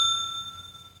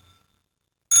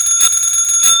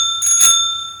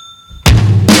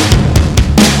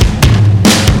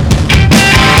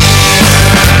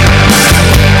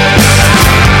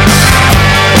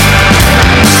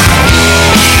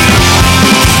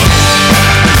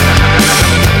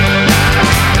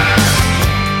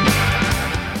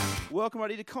welcome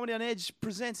everybody to Comedy on Edge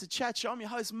presents a chat show. I'm your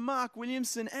host, Mark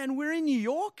Williamson, and we're in New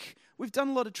York. We've done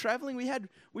a lot of travelling.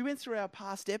 We went through our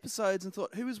past episodes and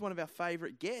thought, who was one of our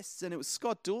favourite guests? And it was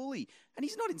Scott Dooley. And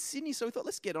he's not in Sydney, so we thought,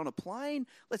 let's get on a plane.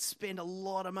 Let's spend a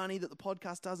lot of money that the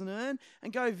podcast doesn't earn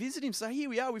and go visit him. So here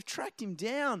we are. We've tracked him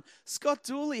down. Scott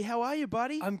Dooley, how are you,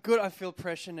 buddy? I'm good. I feel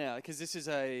pressure now because this is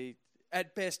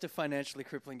at best, a financially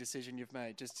crippling decision you've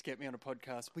made just to get me on a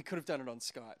podcast. We could have done it on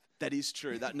Skype. That is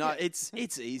true. It's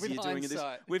easier doing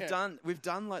it. We've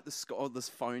done like the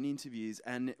phone interviews,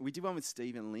 and we did one with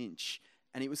Stephen Lynch,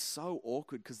 and it was so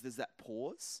awkward because there's that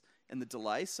pause and the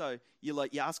delay. So you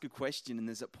ask a question, and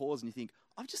there's that pause, and you think,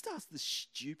 I've just asked the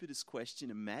stupidest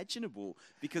question imaginable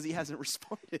because he hasn't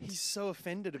responded. He's so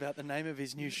offended about the name of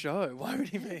his new show. Why would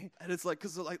he be? And it's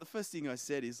because the first thing I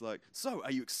said is so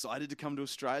are you excited to come to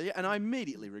Australia? And I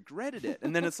immediately regretted it.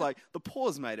 And then it's the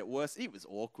pause made it worse. It was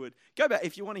awkward. Go back.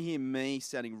 If you want to hear me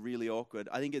sounding really awkward,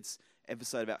 I think it's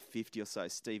episode about 50 or so,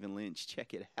 Stephen Lynch.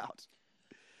 Check it out.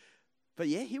 But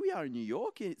yeah, here we are in New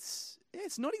York. It's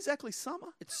not exactly summer.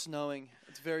 It's snowing.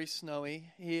 It's very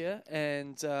snowy here.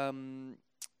 And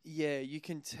you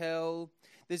can tell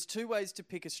there's two ways to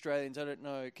pick Australians. I don't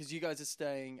know, because you guys are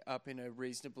staying up in a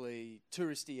reasonably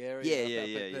touristy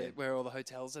area where all the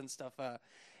hotels and stuff are.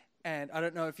 And I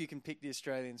don't know if you can pick the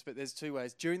Australians, but there's two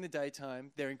ways. During the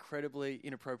daytime, they're incredibly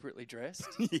inappropriately dressed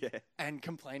and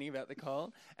complaining about the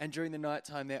cold. And during the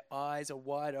nighttime, their eyes are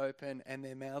wide open and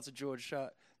their mouths are jawed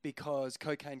shut because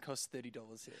cocaine costs $30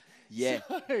 here. Yeah.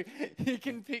 So you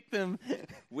can pick them.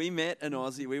 We met an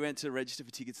Aussie. We went to register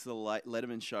for tickets to the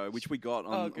Letterman show, which we got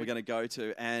on. We're going to go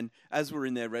to. And as we're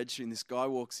in there registering, this guy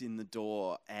walks in the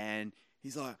door and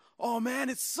he's like, oh,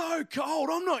 man, it's so cold.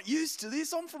 I'm not used to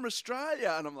this. I'm from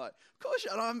Australia. And I'm like, of course,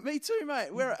 me too, mate.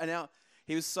 And now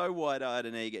he was so wide-eyed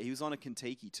and eager. He was on a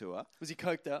Kentucky tour. Was he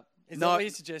coked up? Is that what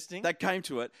you're suggesting? That came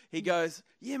to it. He goes,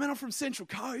 yeah, man, I'm from Central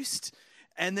Coast.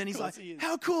 And then he's like,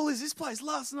 how cool is this place?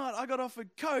 Last night I got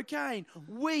offered cocaine,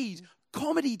 weed,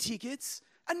 comedy tickets,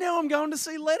 and now I'm going to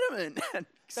see Letterman.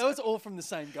 That was all from the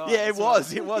same guy. Yeah, it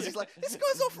was. It was. He's like, this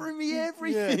guy's offering me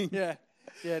everything. Yeah.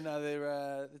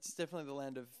 No, it's definitely the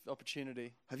land of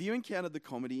opportunity. Have you encountered the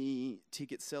comedy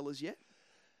ticket sellers yet?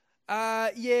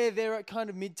 They're at kind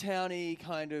of mid-towny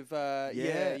kind of,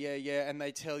 and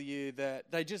they tell you that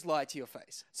they just lie to your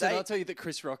face. So they'll tell you that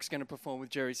Chris Rock's going to perform with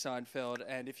Jerry Seinfeld,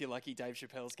 and if you're lucky, Dave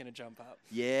Chappelle's going to jump up.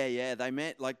 Yeah, they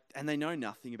met, and they know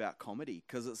nothing about comedy,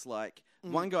 because it's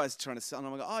one guy's trying to sell, and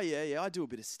I'm like, oh, yeah, I do a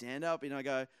bit of stand-up, and I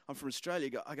go, I'm from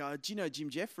Australia, I go, do you know Jim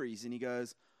Jeffries? And he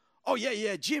goes, oh,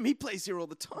 yeah, Jim, he plays here all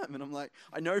the time. And I'm like,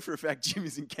 I know for a fact Jim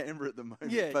is in Canberra at the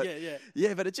moment.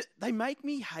 Yeah, but they make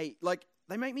me hate,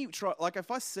 they make me try, if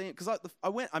I see it, because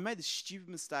I made the stupid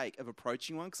mistake of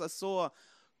approaching one, because I saw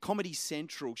Comedy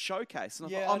Central showcase.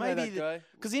 And I thought, maybe,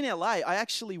 because in LA, I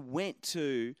actually went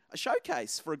to a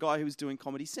showcase for a guy who was doing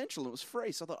Comedy Central, and it was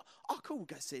free. So I thought, oh, cool, we'll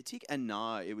go see a ticket. And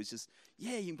no, it was just,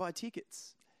 you can buy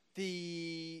tickets.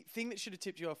 The thing that should have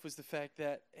tipped you off was the fact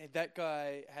that that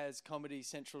guy has Comedy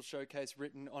Central Showcase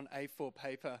written on A4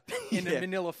 paper in a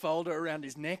manila folder around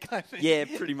his neck, I think. Yeah,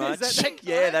 pretty much. That's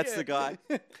the guy.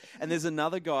 And there's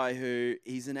another guy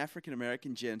he's an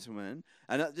African-American gentleman,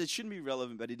 and it shouldn't be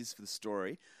relevant, but it is for the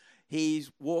story.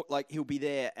 He'll be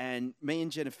there, and me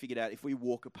and Jen have figured out if we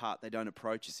walk apart, they don't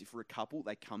approach us. If we're a couple,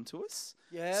 they come to us.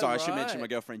 Yeah, so I should mention my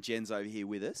girlfriend Jen's over here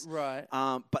with us. Right.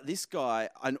 But this guy,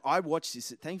 and I watched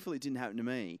this. Thankfully, it didn't happen to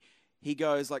me. He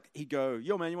goes he'd go,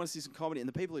 yo, man, you want to see some comedy? And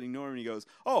the people would ignore him, and he goes,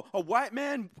 oh, a white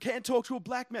man can't talk to a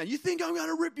black man. You think I'm going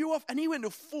to rip you off? And he went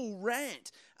into full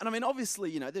rant. And I mean,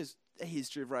 obviously, there's a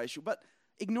history of racial, but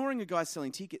ignoring a guy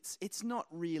selling tickets, it's not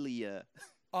really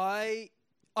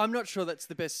I'm not sure that's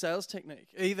the best sales technique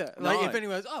either. No. If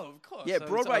anyone's, of course. Yeah,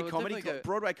 Broadway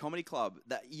Comedy Club,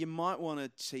 that you might want to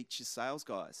teach your sales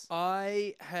guys.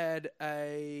 I had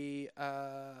a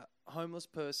homeless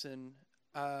person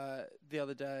the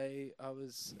other day.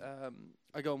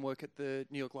 I go and work at the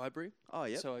New York Library. Oh,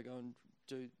 yeah. So I go and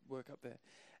do work up there.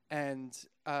 And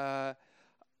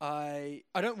I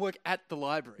don't work at the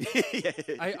library.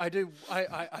 I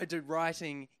do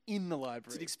writing in the library.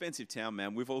 It's an expensive town,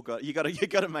 man. We've all got you got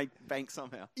to make bank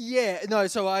somehow. Yeah, no.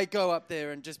 So I go up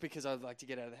there, and just because I like to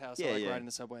get out of the house, I like riding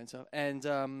the subway and stuff.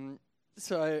 And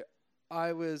so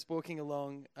I was walking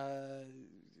along, I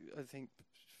think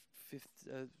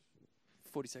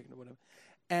 42nd or whatever,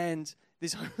 and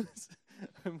this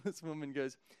homeless woman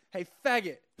goes, "Hey,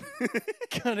 faggot,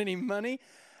 got any money?"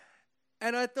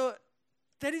 And I thought,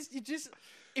 that is,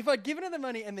 if I'd given her the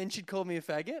money and then she'd called me a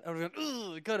faggot, I would have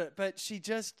gone, got it. But she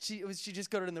just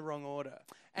got it in the wrong order.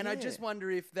 And I just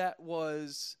wonder if that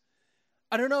was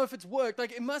I don't know if it's worked.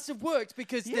 Like, it must have worked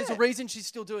because there's a Yeah. reason she's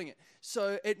still doing it.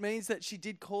 So it means that she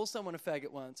did call someone a faggot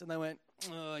once, and they went,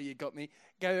 "Oh, you got me,"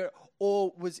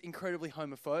 or was incredibly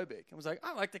homophobic and was like,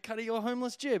 "I like the cut of your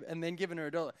homeless jib," and then given her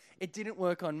 $1. It didn't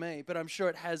work on me, but I'm sure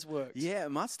it has worked. Yeah,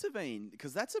 it must have been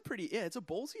because that's it's a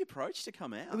ballsy approach to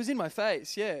come out. It was in my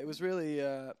face. Yeah, it was really.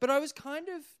 But I was kind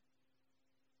of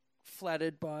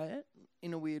flattered by it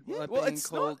in a weird way. well, being it's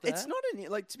called not. It's that. not an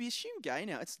like to be assumed gay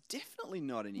now. It's definitely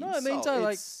not an No, insult. it means I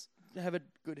like It's have a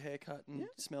good haircut and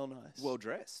smell nice. well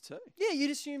dressed too. yeah,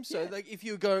 you'd assume so. Yeah. Like if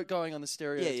you going on the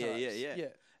stereotypes. Yeah.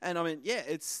 And I mean, yeah,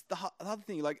 it's the other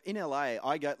thing. Like in LA,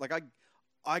 I got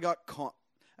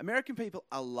American people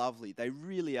are lovely. They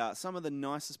really are. Some of the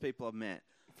nicest people I've met.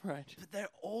 Right. But they're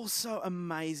also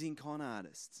amazing con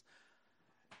artists.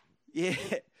 Yeah,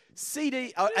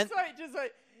 CD. Just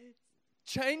wait.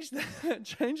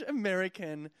 Change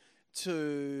American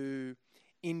to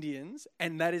Indians,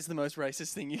 and that is the most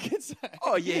racist thing you can say.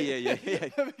 Oh yeah.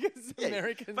 Because Yeah,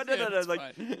 Americans. But yeah, no. that's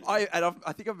Like fine.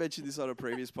 I think I've mentioned this on a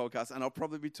previous podcast, and I'll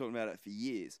probably be talking about it for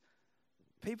years.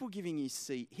 People giving you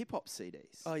hip hop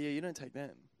CDs. Oh yeah, you don't take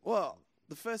them. Well,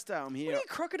 the first day I'm here, What are you,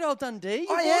 Crocodile Dundee?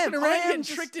 You're I walking am, around I am getting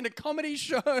just- tricked into comedy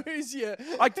shows. Yeah,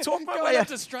 I talk my going way up out.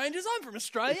 to strangers. I'm from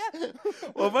Australia.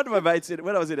 Well, one of my mates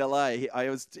when I was in LA,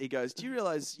 he goes, "Do you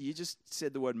realize you just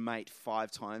said the word mate 5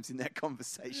 times in that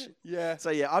conversation?" yeah,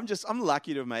 So yeah, I'm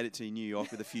lucky to have made it to New York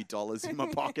with a few dollars in my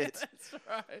pocket. that's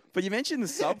right. But you mentioned the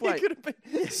He subway. could have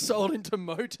been sold into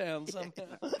Motown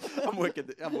somehow. I'm working.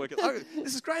 Oh,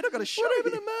 this is great. I've got a show. What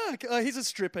happened to Mark? Oh, he's a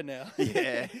stripper now.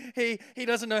 Yeah. he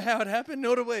doesn't know how it happened,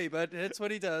 nor do we, but that's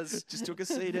what he does. Just took a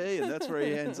CD and that's where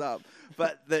he ends up.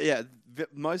 But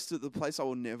most of the place I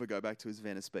will never go back to is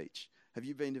Venice Beach. Have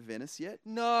you been to Venice yet?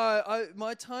 No,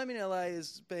 my time in LA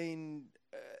has been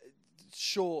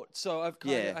short, so I've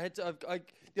kind Yeah. of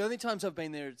the only times I've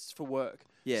been there it's for work.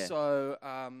 Yeah. So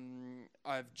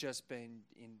I've just been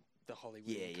in the Hollywood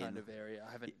Yeah, kind of area.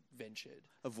 I haven't ventured.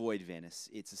 Avoid Venice.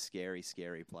 It's a scary,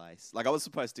 scary place. Like I was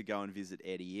supposed to go and visit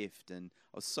Eddie Ift, and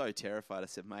I was so terrified. I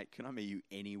said, "Mate, can I meet you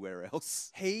anywhere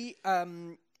else?" He,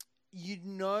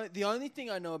 the only thing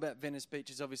I know about Venice Beach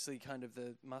is obviously kind of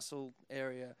the muscle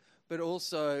area, but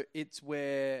also it's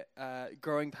where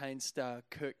Growing Pains star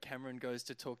Kirk Cameron goes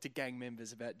to talk to gang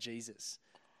members about Jesus.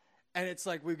 And it's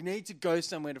like, we need to go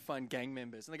somewhere to find gang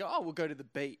members. And they go, oh, we'll go to the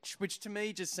beach, which to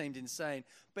me just seemed insane.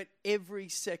 But every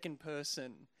second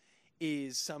person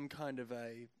is some kind of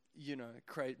a,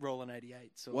 rolling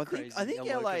 88s or Well, crazy. I think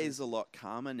LA locos. is a lot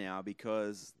calmer now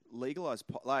because legalized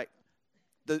like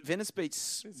the Venice Beach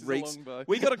is a reeks. longbow.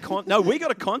 We got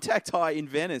a contact high in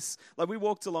Venice. Like we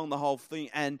walked along the whole thing,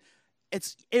 and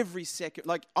it's every second.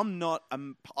 Like I'm not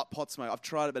a pot smoker. I've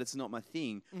tried it, but it's not my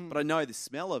thing. But I know the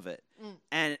smell of it,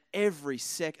 and every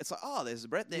second it's like, oh, there's a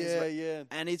breath. Yeah.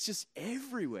 And it's just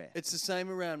everywhere. It's the same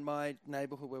around my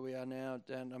neighborhood where we are now.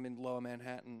 And I'm in Lower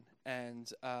Manhattan,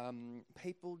 and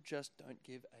people just don't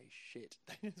give a shit.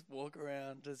 They just walk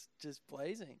around just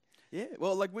blazing. Yeah.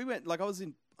 Well, like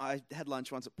I had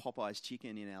lunch once at Popeye's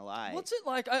Chicken in LA. What's it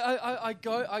like? I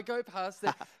go past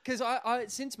there because I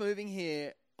since moving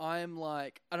here, I'm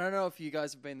like, I don't know if you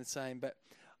guys have been the same, but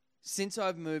since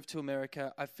I've moved to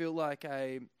America, I feel like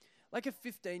a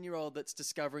 15-year-old that's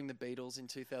discovering the Beatles in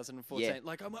 2014. Yeah.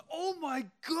 Like, I'm like, oh my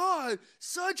God,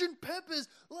 Sgt. Pepper's,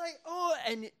 like, oh,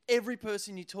 and every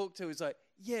person you talk to is like,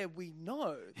 yeah, we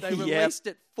know. They Yep. released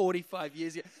it 45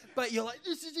 years ago. But you're like,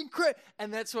 this is incredible.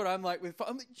 And that's what I'm like with,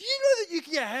 I'm like, do you know that you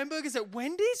can get hamburgers at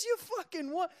Wendy's? You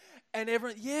fucking what? And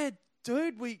everyone, yeah,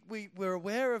 dude, we're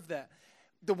aware of that.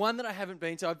 The one that I haven't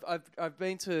been to, I've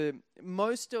been to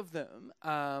most of them.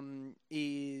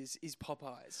 Is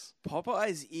Popeyes.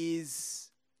 Popeyes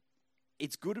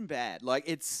it's good and bad. Like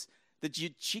your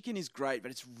chicken is great,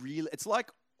 but it's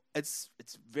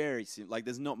very simple. Like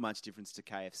there's not much difference to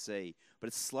KFC, but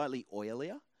it's slightly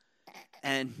oilier.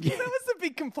 And That was the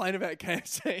big complaint about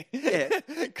KFC. Yeah.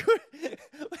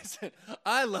 Listen,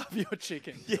 I love your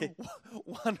chicken. Yeah.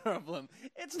 One problem,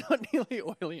 it's not nearly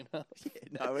oily enough.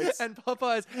 no, it's And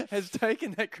Popeyes has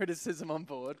taken that criticism on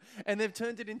board, and they've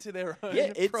turned it into their own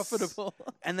it's profitable.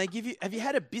 And they give you. Have you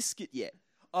had a biscuit yet?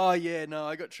 Oh yeah, no,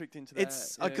 I got tricked into that.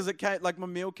 It's because it came like my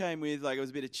meal came with like it was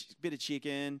a bit of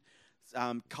chicken,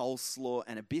 coleslaw,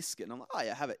 and a biscuit. And I'm like, oh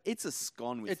yeah, have it. It's a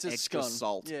scone with it's a extra scone.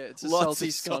 salt. Yeah, it's a Lots salty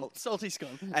of scone. salt. Salty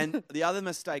scone. And the other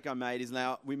mistake I made is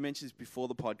now we mentioned this before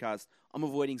the podcast. I'm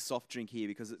avoiding soft drink here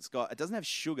because it doesn't have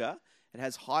sugar. It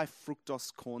has high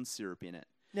fructose corn syrup in it.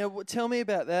 Now, tell me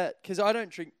about that, because I don't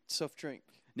drink soft drink.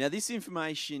 Now, this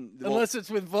information... Unless it's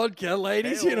with vodka,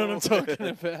 ladies, you know what I'm talking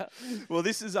about. Well,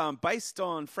 this is based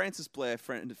on Francis Blair.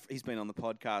 He's been on the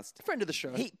podcast. Friend of the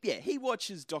show. He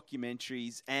watches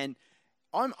documentaries, and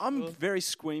I'm very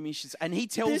squeamish, and he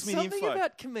tells me the info. There's something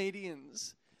about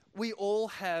comedians. We all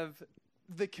have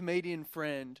the comedian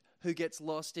friend who gets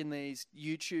lost in these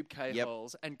YouTube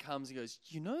K-holes and comes and goes,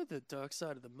 you know, the dark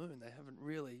side of the moon, they haven't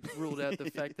really ruled out the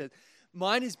fact that...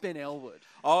 Mine is Ben Elwood.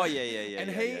 Oh, yeah.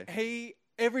 And he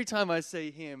every time I see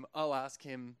him, I'll ask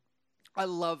him. I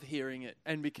love hearing it.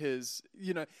 And because,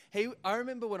 you know, I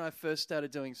remember when I first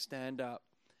started doing stand-up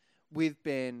with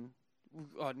Ben,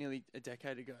 nearly a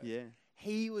decade ago. Yeah.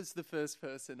 He was the first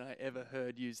person I ever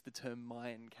heard use the term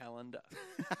Mayan calendar.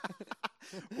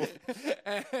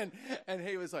 and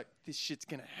he was like, this shit's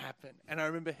going to happen. And I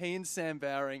remember he and Sam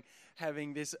Bowring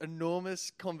having this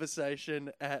enormous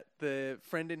conversation at the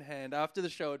Friend in Hand after the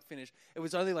show had finished. It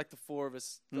was only like the four of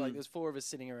us, like there's four of us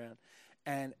sitting around.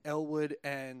 And Elwood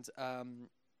and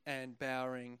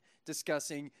Bowring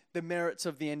discussing the merits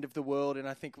of the end of the world, and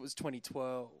I think it was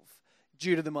 2012,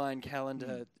 due to the Mayan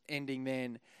calendar ending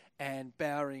then. And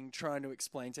Bowring trying to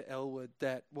explain to Elwood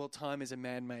that, well, time is a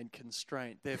man-made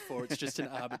constraint, therefore it's just an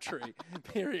arbitrary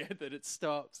period that it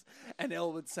stops. And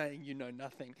Elwood saying, you know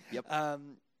nothing. Yep.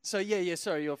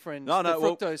 Sorry, your friend. No,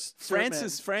 fructose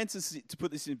Francis, to put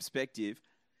this in perspective,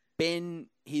 Ben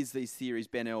hears these theories,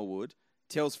 Ben Elwood,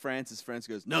 tells Francis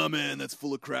goes, no, man, that's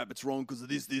full of crap. It's wrong because of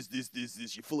this.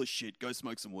 You're full of shit. Go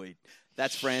smoke some weed.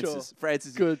 That's Francis. Sure.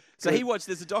 Francis. Good. So he watched,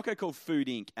 there's a doco called Food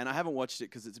Inc., and I haven't watched it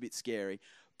because it's a bit scary,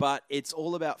 but it's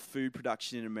all about food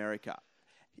production in America.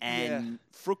 And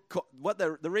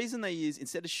the reason they use,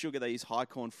 instead of sugar, they use high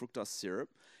corn fructose syrup,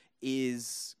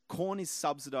 is corn is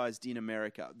subsidized in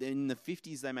America. In the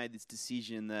 50s, they made this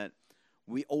decision that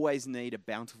we always need a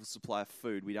bountiful supply of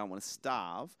food. We don't want to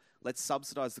starve. Let's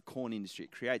subsidize the corn industry.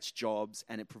 It creates jobs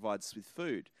and it provides us with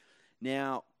food.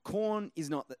 Now, corn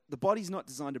is not, the body's not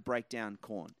designed to break down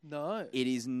corn. No. It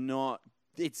is not,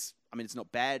 it's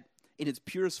not bad. In its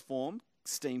purest form,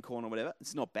 steamed corn or whatever,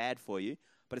 it's not bad for you,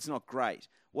 but it's not great.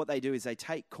 What they do is they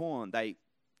take corn, they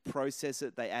process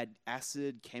it, they add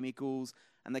acid, chemicals,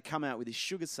 and they come out with this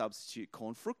sugar substitute,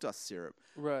 corn fructose syrup,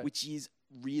 which is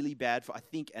really bad for, I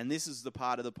think, and this is the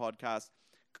part of the podcast,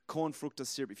 corn fructose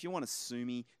syrup. If you want to sue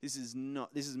me, this is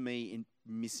me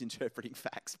misinterpreting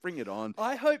facts. Bring it on.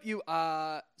 I hope you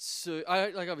are sued.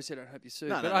 Obviously I don't hope you're sued,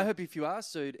 but I hope if you are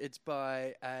sued, it's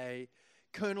by a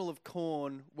kernel of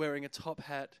corn wearing a top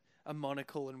hat, a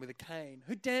monocle, and with a cane,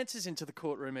 who dances into the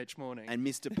courtroom each morning. And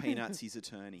Mr. Peanuts, his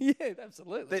attorney. Yeah,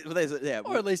 absolutely.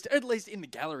 Or at least in the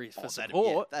galleries for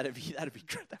support. That'd be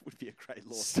great. That would be a great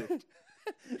lawsuit.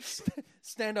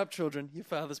 Stand up, children. Your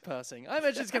father's passing. I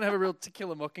imagine it's going to have a real To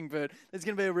Kill a Mockingbird. There's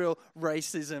going to be a real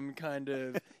racism kind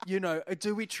of,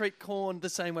 do we treat corn the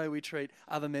same way we treat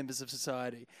other members of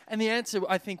society? And the answer,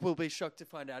 I think, we'll be shocked to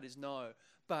find out is no.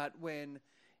 But when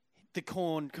the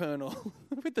corn kernel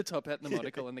with the top hat and the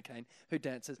monocle and the cane who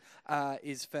dances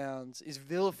is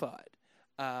vilified,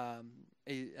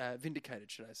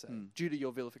 vindicated, should I say, due to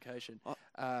your vilification.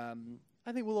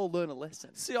 I think we'll all learn a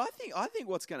lesson. See, I think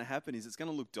what's going to happen is it's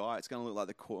going to look dire. It's going to look like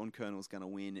the corn kernel's going to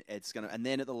win. And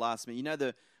then at the last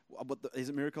minute, is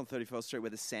it Miracle on 34th Street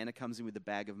where the Santa comes in with a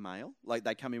bag of mail? Like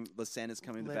the Santas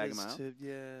come in with a bag of mail?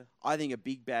 Yeah. I think a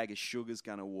big bag of sugar's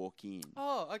going to walk in.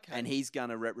 Oh, okay. And he's going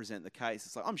to represent the case.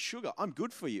 It's like, I'm sugar. I'm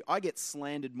good for you. I get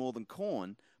slandered more than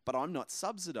corn, but I'm not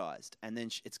subsidized. And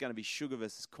then it's going to be sugar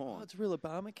versus corn. Oh, it's real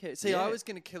Obamacare. See, I was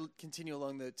going to continue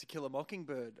along the To Kill a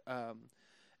Mockingbird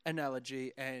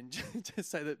analogy and to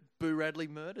say that Boo Radley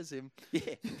murders him.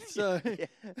 Yeah. So,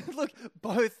 look,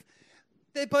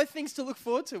 they're both things to look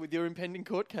forward to with your impending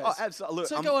court case. Oh, absolutely. Look,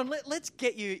 so go on, let's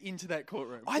get you into that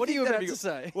courtroom. What are you about to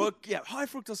say? Well, yeah, high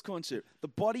fructose corn syrup. The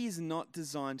body is not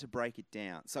designed to break it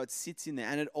down, so it sits in there,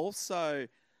 and it also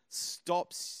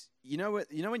stops. You know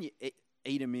when you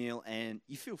eat a meal and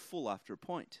you feel full after a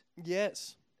point.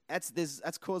 Yes.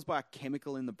 That's caused by a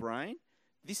chemical in the brain.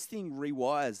 This thing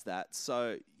rewires that,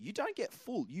 so you don't get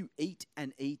full. You eat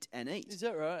and eat and eat. Is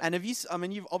that right? And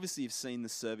you've obviously seen the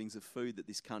servings of food that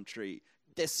this country,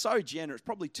 they're so generous,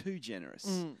 probably too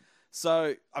generous.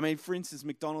 So, for instance,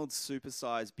 McDonald's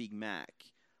supersized Big Mac,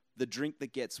 the drink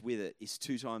that gets with it is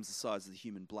 2 times the size of the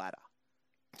human bladder.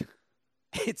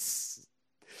 It's,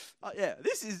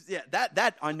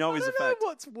 that I know is a fact. I don't know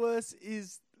what's worse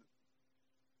is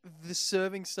the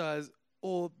serving size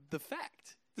or the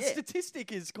fact. The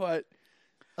statistic is quite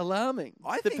alarming.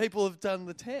 I that think- people have done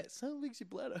the test. Oh, it leaks your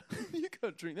bladder. You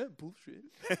can't drink that bullshit.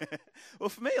 Well,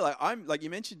 for me, I'm like you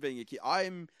mentioned being a kid.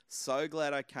 I'm so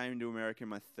glad I came to America in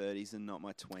my 30s and not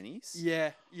my 20s.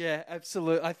 Yeah,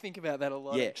 absolutely. I think about that a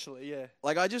lot, Yeah. actually. Yeah,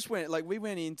 Like I just went, like we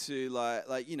went into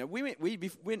like you know when we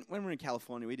were in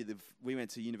California, we went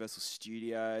to Universal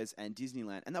Studios and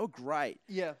Disneyland, and they were great.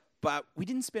 yeah, But we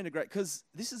didn't spend a great, because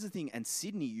this is the thing, and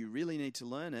Sydney, you really need to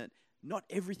learn it. Not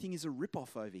everything is a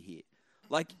rip-off over here.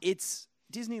 Like, it's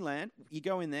Disneyland, you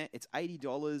go in there, it's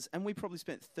 $80, and we probably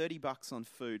spent $30 on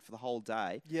food for the whole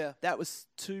day. yeah, That was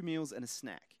 2 meals and a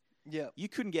snack. yeah. You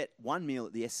couldn't get one meal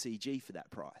at the SCG for that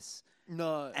price.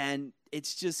 No, And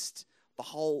it's just the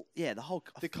whole.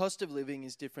 the cost of living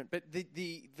is different. But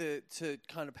the to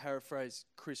kind of paraphrase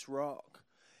Chris Rock,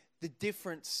 the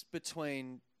difference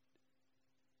between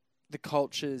the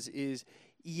cultures is,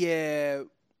 yeah,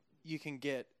 you can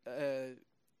get a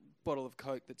bottle of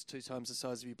Coke that's 2 times the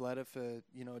size of your bladder for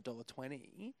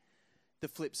 $1.20. The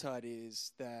flip side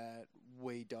is that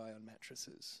we die on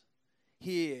mattresses.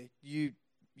 Here,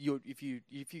 if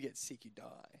you get sick, you die.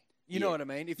 You know Yeah. what I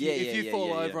mean? If Yeah, you yeah, fall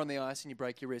yeah, over yeah. on the ice and you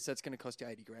break your wrist, that's going to cost you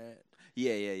 $80,000.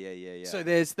 Yeah. So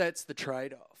that's the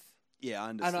trade-off. Yeah, I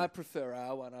understand. And I prefer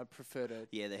our one. I prefer to.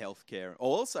 Yeah, the healthcare.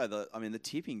 Also, the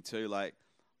tipping too. Like,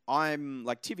 I'm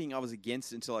like tipping. I was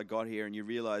against it until I got here, and you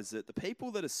realise that the people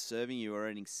that are serving you are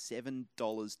earning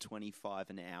 $7.25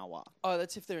 an hour. Oh,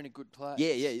 that's if they're in a good place.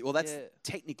 Yeah. Well, that's Yeah.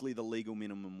 technically the legal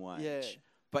minimum wage. Yeah.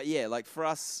 But yeah, like for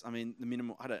us, I mean, the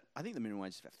minimum. I think the minimum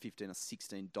wage is about $15 or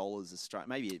 $16 Australian.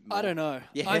 Maybe more. I don't know.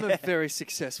 Yeah. I'm a very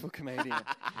successful comedian.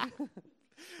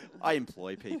 I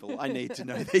employ people. I need to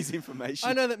know these information.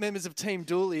 I know that members of Team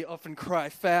Dooley often cry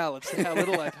foul at how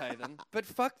little I pay them, but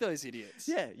fuck those idiots.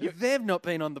 Yeah, They've not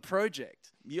been on the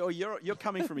project. You're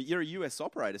coming from you're a US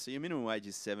operator, so your minimum wage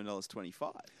is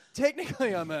 $7.25.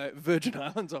 Technically, I'm a Virgin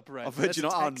Islands operator. Oh, Virgin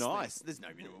That's a Islands. tax Oh, thing. nice. There's no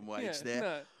minimum wage Yeah, there.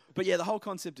 no. But yeah, the whole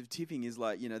concept of tipping is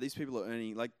like, these people are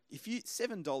earning, like, if you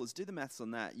 $7, do the maths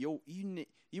on that. You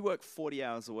work 40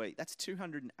 hours a week. That's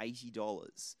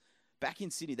 $280. Back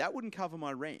in Sydney, that wouldn't cover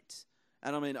my rent.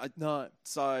 And I mean, No.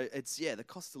 so it's the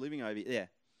cost of living over here.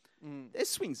 Yeah, there's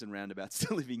swings and roundabouts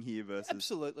to living here versus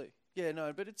Absolutely. Yeah,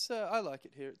 no, but it's I like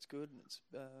it here. It's good, and it's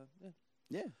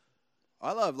yeah.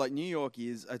 I love like New York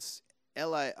it's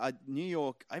LA, New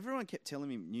York. Everyone kept telling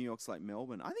me New York's like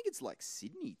Melbourne. I think it's like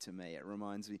Sydney to me. It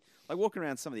reminds me, like walking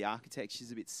around, some of the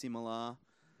architecture's a bit similar.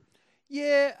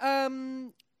 Yeah,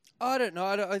 I don't know.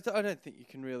 I don't think you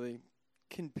can really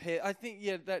compare. I think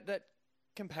that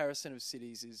comparison of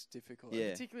cities is difficult,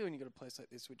 Yeah. particularly when you got a place like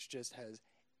this which just has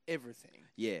everything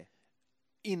Yeah,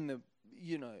 in the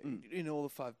in all the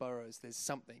 5 boroughs. There's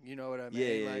something. You know what I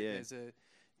mean? Yeah, like yeah. there's a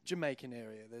Jamaican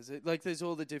area. There's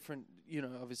all the different.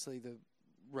 Obviously the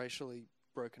racially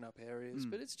broken up areas,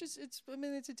 but it's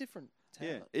a different town.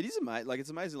 yeah. It is amazing. Like it's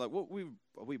amazing. Like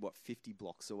we 50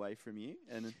 blocks away from you,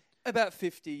 and About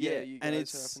 50, you and guys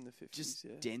it's are up in the 50s, just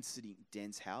yeah.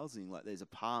 dense housing. Like there's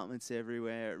apartments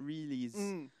everywhere. It really is.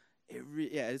 Mm.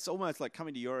 It's almost like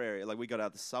coming to your area. Like we got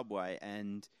out the subway,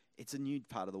 and it's a new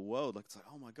part of the world. Like it's like,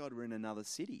 oh my god, we're in another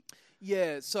city.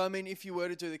 Yeah, so I mean, if you were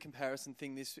to do the comparison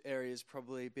thing, this area is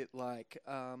probably a bit like,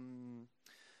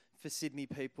 for Sydney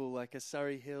people, like a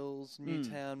Surrey Hills,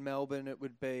 Newtown, Melbourne, it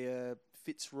would be a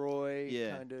Fitzroy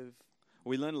Yeah. kind of.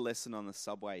 We learned a lesson on the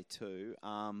subway too.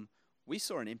 We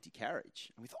saw an empty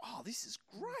carriage, and we thought, oh, this is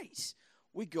great.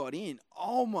 We got in.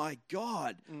 Oh my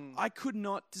god, I could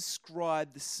not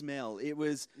describe the smell. It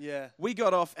was. Yeah. We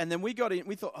got off, and then we got in.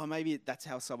 We thought, oh, maybe that's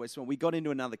how subway smell. We got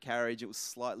into another carriage. It was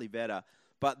slightly better.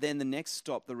 But then the next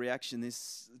stop, the reaction,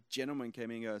 this gentleman came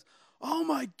in and goes, oh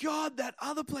my god, that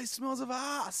other place smells of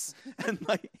ass. And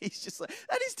like he's just like,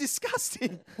 that is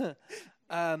disgusting.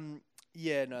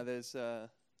 Yeah, no, there's.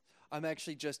 I'm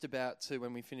actually just about to,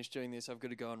 when we finish doing this, I've got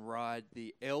to go and ride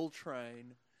the L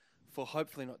train for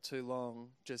hopefully not too long.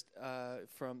 Just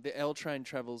from the L train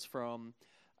travels from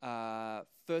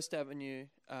First Avenue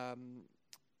and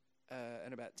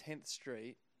about 10th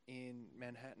Street in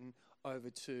Manhattan over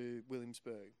to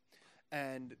Williamsburg.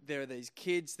 And there are these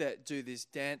kids that do this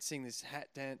dancing, this hat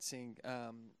dancing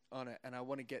on it, and I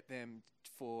want to get them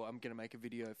I'm going to make a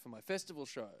video for my festival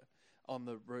show on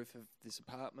the roof of this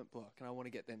apartment block, and I want to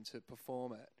get them to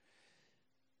perform it.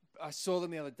 I saw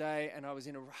them the other day, and I was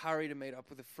in a hurry to meet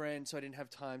up with a friend, so I didn't have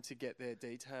time to get their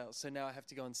details. So now I have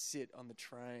to go and sit on the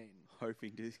train,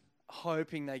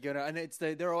 hoping they go. And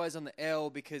they're always on the L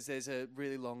because there's a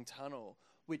really long tunnel,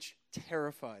 which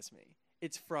terrifies me.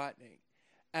 It's frightening.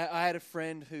 I had a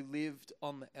friend who lived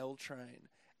on the L train,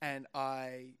 and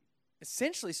I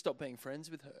essentially stopped being friends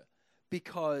with her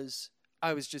because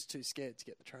I was just too scared to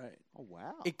get the train. Oh,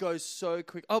 wow. It goes so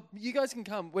quick. Oh, you guys can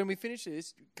come when we finish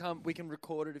this. Come, we can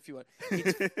record it if you want.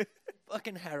 It's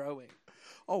fucking harrowing.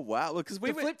 Oh, wow. Look, because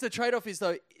The trade-off is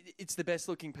though, it's the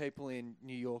best-looking people in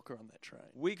New York are on that train.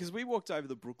 because we walked over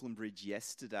the Brooklyn Bridge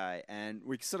yesterday, and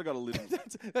we sort of got a little.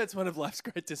 That's one of life's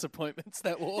great disappointments.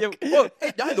 That walk. Yeah, well,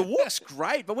 no, the walk's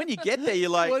great, but when you get there, you're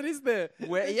like, what is there?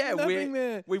 There's nothing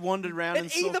there. we wandered around At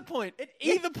and either point,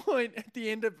 at the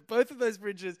end of both of those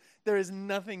bridges, there is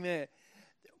nothing there.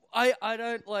 I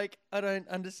don't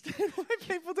understand why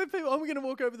people do. I'm going to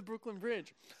walk over the Brooklyn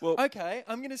Bridge. Well, okay,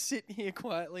 I'm going to sit here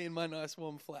quietly in my nice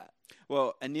warm flat.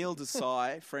 Well, Anil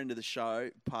Desai, friend of the show,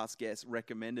 past guest,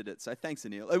 recommended it. So thanks,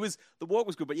 Anil. The walk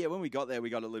was good, but yeah, when we got there, we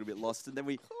got a little bit lost, and then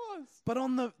we. Of course. But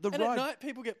on the and ride, at night,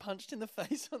 people get punched in the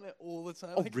face on there all the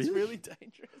time. Oh, It's really? really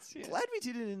dangerous. Yeah. glad we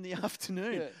did it in the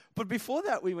afternoon. Yeah. But before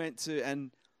that, we went to,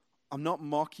 and I'm not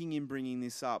mocking in bringing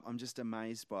this up. I'm just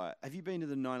amazed by it. Have you been to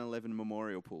the 9/11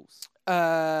 memorial pools?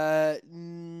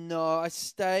 No, I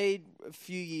stayed a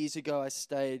few years ago. I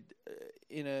stayed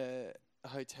in a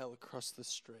hotel across the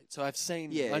street, so I've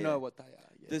seen. Yeah, I know yeah. what they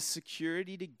are. Yeah. The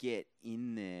security to get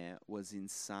in there was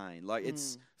insane. Like,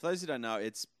 it's, for those who don't know,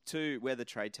 it's where the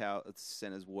trade tower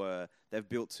centers were. They've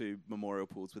built 2 memorial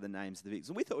pools with the names of the victims.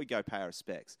 And we thought we'd go pay our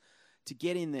respects. To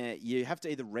get in there, you have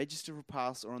to either register for a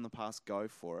pass or on the pass go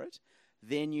for it.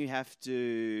 Then you have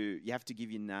to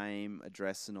give your name,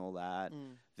 address, and all that.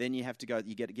 Then you have to go.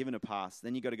 You get given a pass.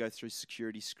 Then you got to go through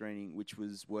security screening, which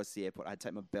was worse. The airport. I had to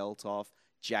take my belt off,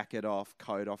 jacket off,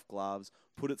 coat off, gloves,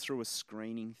 put it through a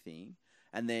screening thing,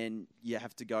 and then you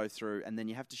have to go through, and then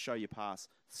you have to show your pass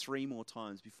 3 more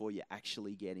times before you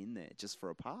actually get in there, just for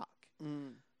a park.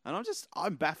 And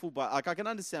I'm baffled by, like, I can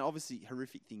understand, obviously,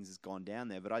 horrific things has gone down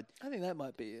there, but I think that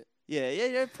might be it.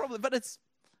 yeah, probably, but it's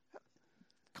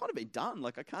kind of been done.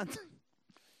 Like, I can't.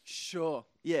 Sure.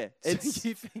 Yeah, it's So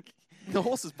you think the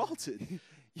horse is bolted.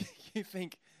 you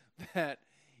think that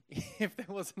if there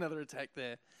was another attack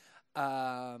there,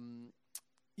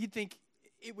 you'd think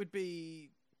it would be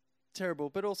terrible,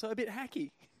 but also a bit hacky.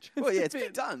 Well, yeah, it's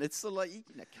been done. It's sort of like,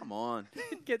 come on.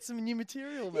 Get some new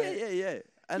material, mate. Yeah.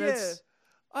 And Yeah. it's.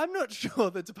 I'm not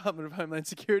sure the Department of Homeland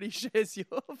Security shares your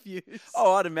views.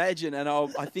 Oh, I'd imagine, and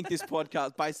I think this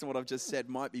podcast, based on what I've just said,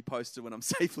 might be posted when I'm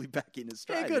safely back in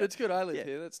Australia. Yeah, good. It's good. I live Yeah.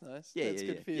 here. That's nice. Yeah, That's yeah,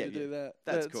 good yeah. for you Yeah, to do that.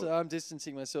 That's cool. I'm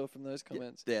distancing myself from those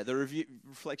comments. Yeah, the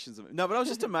reflections of it. No, but I was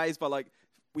just amazed by, like,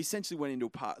 we essentially went into a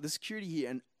park. The security here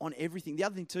and on everything. The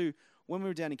other thing too, when we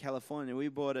were down in California, we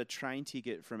bought a train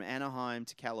ticket from Anaheim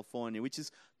to California, which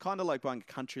is kind of like buying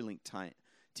a CenturyLink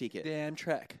ticket. The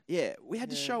Amtrak. Yeah, we had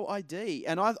to Yeah. show ID,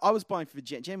 and I was buying for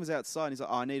Jen. Jen was outside, and he's like,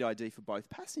 "Oh, I need ID for both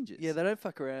passengers." Yeah, they don't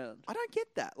fuck around. I don't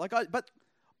get that. Like,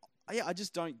 I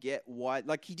just don't get why.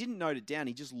 Like, he didn't note it down.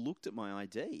 He just looked at my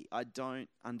ID. I don't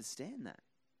understand that.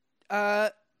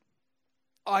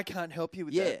 I can't help you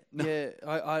with Yeah, that. no.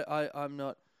 Yeah, I'm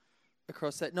not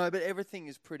across that. No, but everything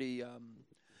is pretty.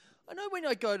 I know when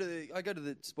I go to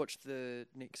watch the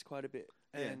Knicks quite a bit,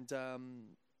 Yeah. and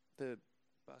the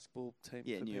basketball team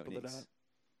Yeah, for New York people that Knicks. aren't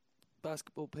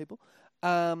basketball people,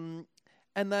 and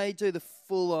they do the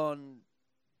full-on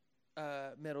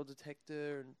metal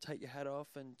detector and take your hat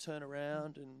off and turn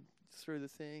around and through the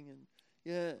thing and.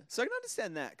 Yeah. So I can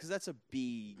understand that because that's a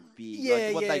big. Yeah,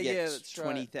 like what yeah, they get yeah, that's right.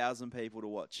 20,000 people to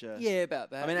watch. Yeah, about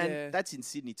that. I mean, yeah. and that's in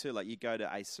Sydney too. Like, you go to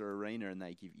Acer Arena and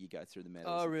you go through the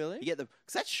medals. Oh, really? You get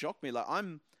because that shocked me. Like,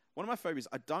 one of my phobias.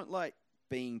 I don't like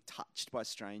being touched by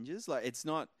strangers. Like, it's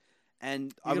not.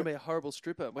 And You're gonna be a horrible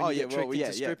stripper when oh you yeah, get tricked well, yeah,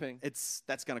 into yeah. stripping,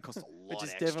 That's going to cost a lot. which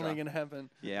is extra. definitely gonna happen.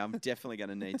 Yeah, I'm definitely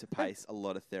going to need to pay a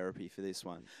lot of therapy for this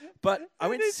one. But I And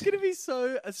went. it's gonna be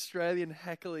so Australian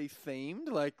hackily themed,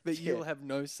 like that Yeah. you'll have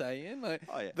no say in, like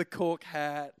Oh, yeah. the cork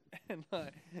hat and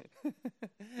like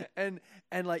and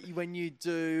like when you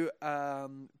do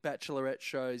bachelorette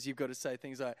shows, you've got to say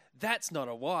things like "That's not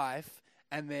a wife."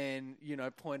 And then,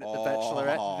 point at the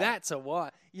bachelorette. Oh. That's a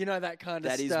wife. That kind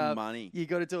of That is stuff. money. You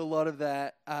got to do a lot of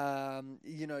that.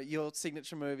 Your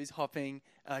signature move is hopping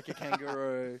like a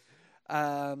kangaroo.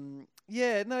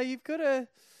 You've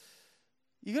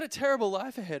got a terrible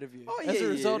life ahead of you Oh, as yeah, a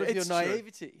result yeah, of your it's true.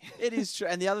 naivety. It is true.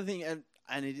 And the other thing, and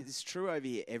it is true over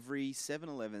here, every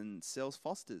 7-Eleven sells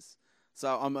Fosters.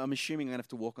 So I'm assuming I'm going to have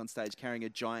to walk on stage carrying a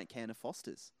giant can of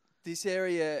Fosters. This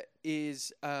area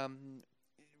is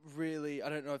really, I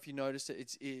don't know if you noticed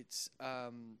it, it's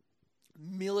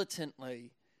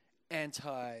militantly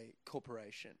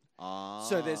anti-corporation.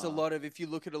 So there's a lot of, if you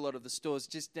look at a lot of the stores,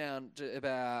 just down to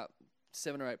about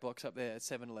 7 or 8 blocks up there,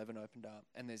 7-Eleven opened up,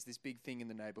 and there's this big thing in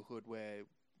the neighbourhood where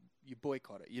you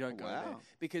boycott it. You don't go there Wow.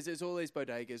 because there's all these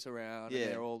bodegas around, Yeah.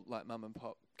 and they're all like mum and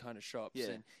pop kind of shops,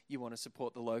 Yeah. and you want to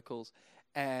support the locals.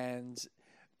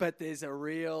 But there's a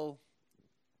real.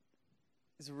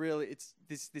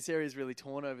 This area is really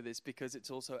torn over this because it's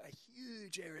also a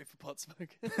huge area for pot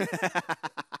smokers.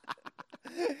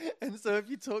 And so if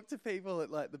you talk to people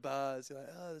at like the bars, you're like,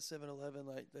 oh, the 7-Eleven,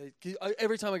 like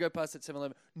every time I go past that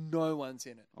 7-Eleven, no one's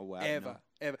in it. Oh, wow. Ever, No.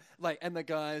 ever. Like, and the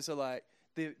guys are like,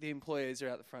 the employees are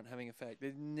out the front having a fag.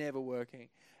 They're never working.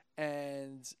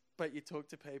 But you talk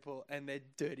to people and their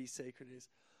dirty secret is,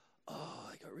 oh,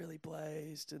 I got really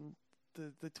blazed, and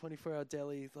the 24-hour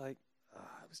deli, like, oh,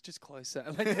 it was just closer.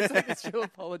 Like, there's like this real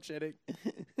apologetic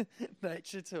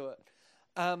nature to it.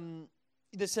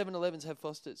 The 7-Elevens have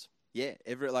Fosters. Yeah,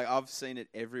 I've seen it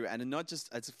everywhere, and not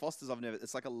just it's Foster's.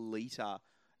 It's like a liter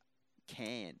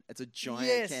can. It's a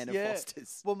giant can of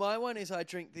Foster's. Well, my one is I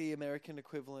drink the American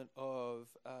equivalent of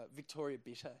Victoria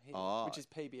Bitter here, Oh. which is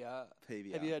PBR.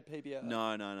 PBR. Have you had PBR?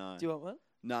 No. Do you want one?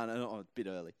 No, a bit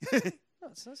early. No,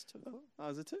 it's too cool. Oh,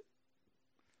 is it too?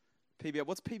 PBR.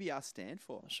 What's PBR stand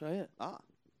for? I'll show you. Ah.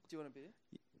 Do you want a beer?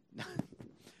 No.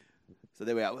 So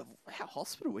there we are. How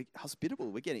hospitable.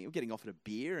 We're getting offered a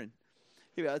beer, and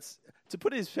here we are. To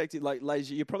put it in perspective, like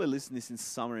Laser, you're probably listening to this in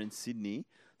summer in Sydney.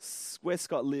 Where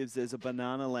Scott lives, there's a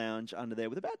banana lounge under there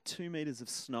with about 2 meters of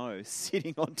snow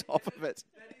sitting on top of it.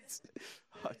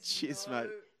 Oh, cheers, mate.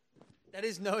 That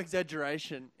is no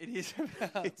exaggeration. It is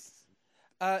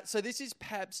about. So this is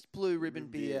Pabst Blue Ribbon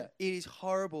beer. It is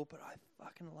horrible, but I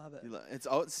fucking love it. It's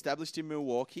established in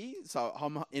Milwaukee,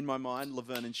 so in my mind,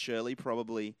 Laverne and Shirley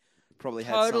probably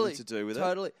had something to do with it.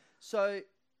 Totally. So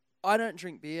I don't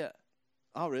drink beer.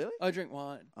 Oh, really? I drink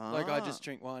wine. Like, I Ah. just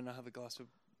drink wine. I have a glass of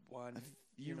wine. Have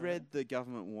you know. read the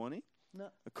government warning? No.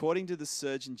 According to the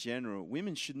Surgeon General,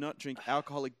 women should not drink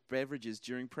alcoholic beverages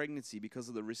during pregnancy because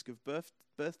of the risk of birth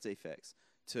defects.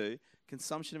 2,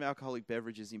 consumption of alcoholic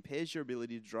beverages impairs your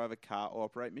ability to drive a car or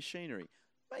operate machinery.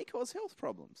 May cause health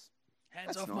problems. Hands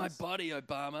That's off nice. my body,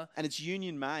 Obama. And it's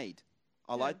union made.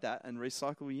 I like that. And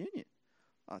recyclable union.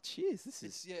 Oh, cheers. This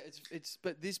is...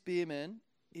 But this beer, man,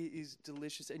 it is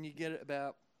delicious. And you get it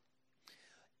about...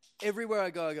 Everywhere I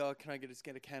go, can I get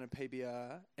a can of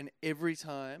PBR? And every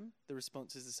time, the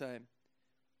response is the same.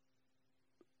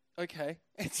 Okay.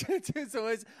 It's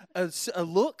always a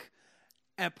look,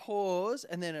 a pause,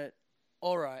 and then a,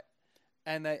 all right.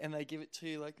 And they give it to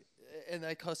you, like, and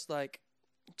they cost like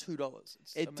 $2.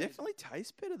 It amazing. definitely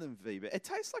tastes better than V-Beer. It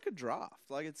tastes like a draft.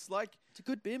 Like, it's like... It's a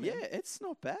good beer, man. Yeah, it's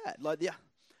not bad. Like, yeah.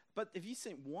 But have you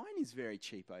seen... Wine is very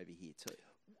cheap over here, too.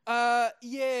 Yeah,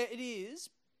 it is,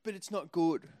 but it's not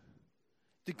good.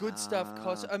 The good stuff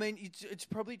costs... I mean, it's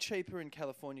probably cheaper in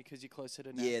California because you're closer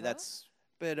to Napa. Yeah, that's...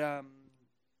 But I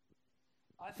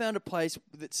found a place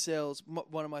that sells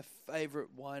one of my favourite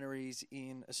wineries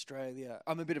in Australia.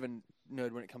 I'm a bit of a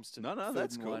nerd when it comes to food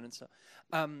that's and cool. wine and stuff.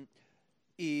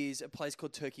 Is a place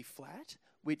called Turkey Flat,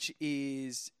 which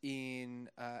is in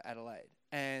Adelaide.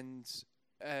 And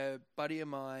a buddy of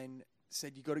mine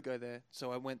said, you got to go there.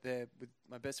 So I went there with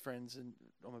my best friends.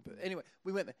 Anyway,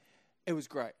 we went there. It was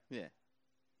great. Yeah.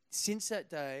 Since that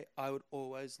day, I would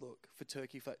always look for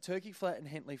Turkey Flat. Turkey Flat and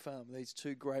Hentley Farm, these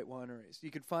two great wineries.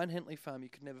 You could find Hentley Farm, you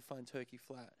could never find Turkey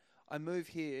Flat. I move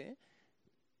here.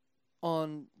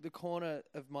 On the corner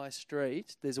of my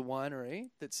street, there's a winery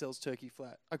that sells Turkey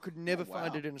Flat. I could never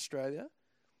find it in Australia,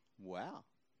 Wow.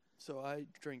 so I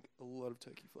drink a lot of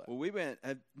Turkey Flat. Well, we went...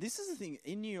 this is the thing.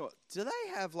 In New York, do they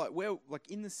have, like,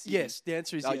 in the city? Yes, the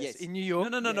answer is Oh, yes. yes. In New York,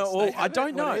 No. yes, Oh, they I have don't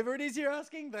it. know. Whatever it is you're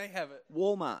asking, they have it.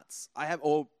 Walmarts.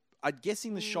 I'm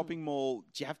guessing the shopping mall,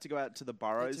 do you have to go out to the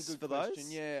boroughs That's a for good question.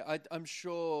 those? Yeah, I'm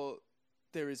sure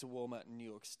there is a Walmart in New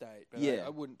York State, but Yeah. I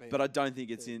wouldn't be. But I don't think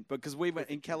it's in... Because we went...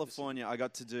 In perfect California, I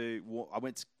got to do... I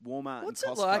went to Walmart What's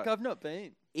and it Costco. like? I've not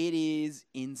been. It is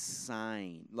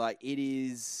insane. Like,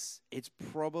 it's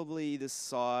probably the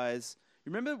size...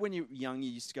 Remember when you were young, you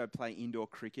used to go play indoor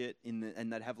cricket and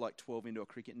they'd have like 12 indoor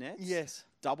cricket nets? Yes.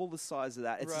 Double the size of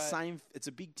that. It's the Right. same. It's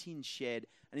a big tin shed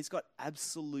and it's got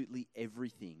absolutely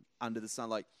everything under the sun.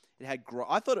 Like, it had...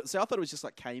 I thought it was just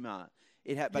like Kmart.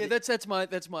 It had... But Yeah, that's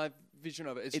my vision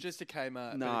of it. It's just a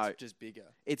Kmart, No. but it's just bigger.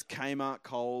 It's Kmart,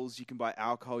 Coles. You can buy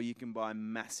alcohol. You can buy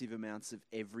massive amounts of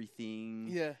everything.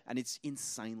 Yeah. And it's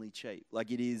insanely cheap.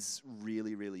 Like, it is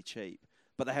really, really cheap.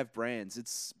 But they have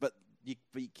brands. But you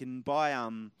can buy...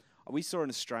 we saw an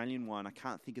Australian one. I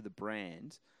can't think of the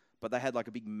brand. But they had like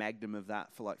a big magnum of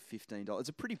that for like $15. It's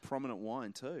a pretty prominent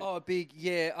wine too. Oh, big.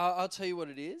 Yeah, I'll tell you what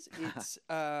it is. It's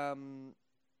not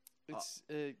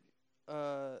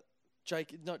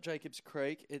Jacob's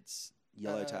Creek. It's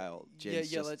Yellowtail. Yeah, Jen's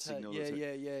just yellowtail. signalled Yeah, it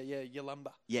to- yeah,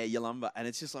 Yalumba. Yeah, Yalumba. And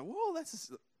it's just like, whoa, of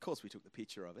course we took the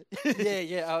picture of it.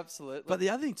 yeah, absolutely. But the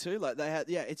other thing too, like they had,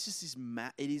 it's just this,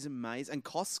 it is amazing. And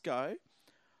Costco,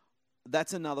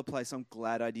 that's another place I'm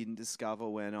glad I didn't discover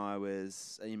when I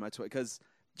was in my 20s. Because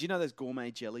do you know those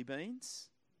gourmet jelly beans?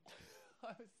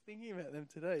 I was thinking about them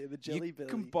today. The jelly You belly.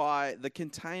 can buy, the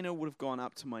container would have gone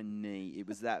up to my knee. It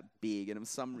was that big, and it was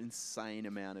some insane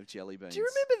amount of jelly beans. Do you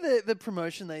remember the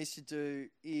promotion they used to do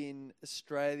in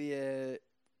Australia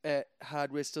at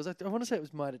hardware stores? I want to say it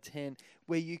was Mitre 10,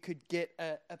 where you could get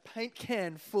a paint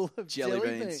can full of jelly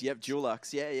beans. Yep,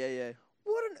 Dulux. Yeah.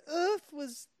 What on earth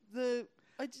was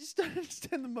I just don't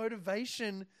understand the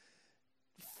motivation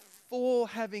for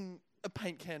having a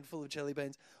paint can full of jelly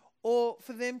beans. Or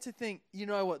for them to think, you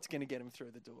know what's going to get them through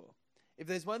the door. If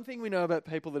there's one thing we know about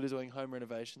people that are doing home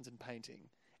renovations and painting,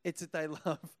 it's that they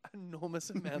love enormous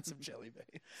amounts of jelly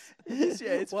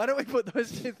beans. Why don't we put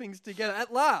those two things together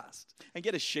at last? And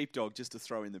get a sheepdog just to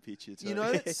throw in the picture too. You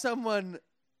know that someone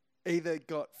either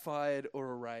got fired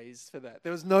or erased for that.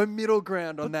 There was no middle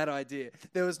ground on that idea.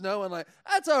 There was no one like,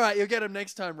 that's all right, you'll get him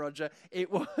next time, Roger.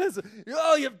 It was,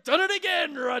 oh, you've done it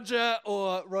again, Roger.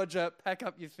 Or, Roger, pack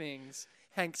up your things.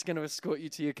 Hank's going to escort you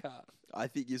to your car. I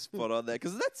think you're spot on there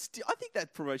because I think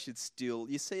that promotion still,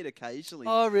 you see it occasionally.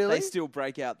 Oh, really? They still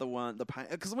break out the paint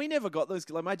because we never got those.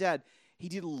 Like my dad, he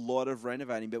did a lot of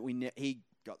renovating, but he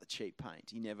got the cheap paint.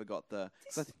 He never got the.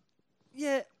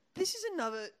 This is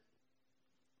another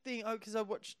thing because I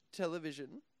watch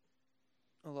television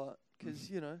a lot because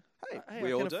Hey,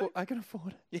 we all do. I can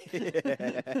afford Yeah.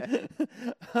 it.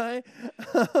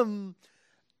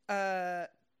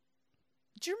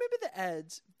 Do you remember the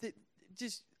ads?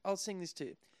 I'll sing this to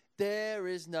you. There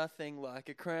is nothing like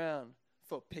a crown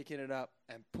for picking it up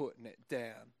and putting it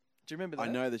down. Do you remember that? I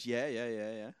know this.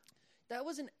 Yeah. That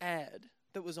was an ad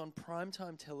that was on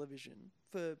primetime television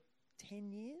for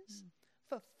 10 years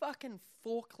for fucking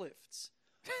forklifts.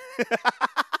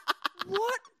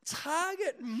 What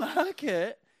target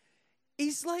market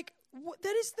is like,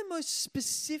 that is the most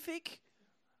specific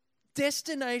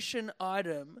destination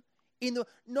item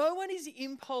no one is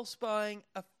impulse buying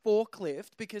a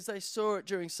forklift because they saw it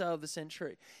during Sale of the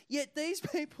Century. Yet these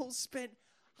people spent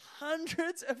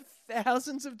hundreds of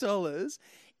thousands of dollars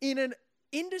in an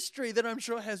industry that I'm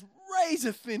sure has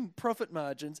razor-thin profit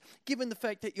margins, given the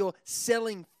fact that you're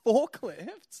selling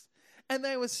forklifts, and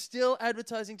they were still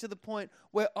advertising to the point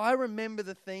where I remember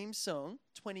the theme song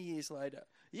 20 years later.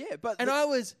 Yeah, but... And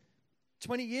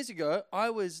 20 years ago,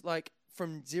 I was like...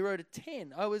 from 0 to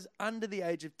 10. I was under the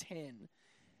age of 10.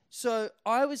 So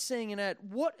I was seeing an ad.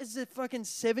 What is a fucking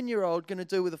 7-year-old going to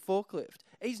do with a forklift?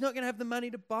 He's not going to have the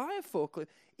money to buy a forklift.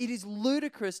 It is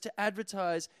ludicrous to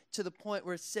advertise to the point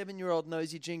where a 7-year-old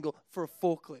knows your jingle for a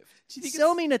forklift.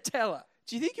 Sell me Nutella.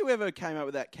 Do you think whoever came up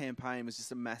with that campaign was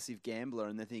just a massive gambler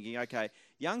and they're thinking, okay,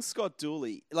 young Scott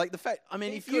Dooley, like the fact, I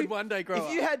mean, if you one day grow up.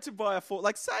 If you had to buy a forklift,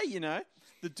 like say,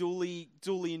 the Dooley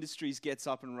Industries gets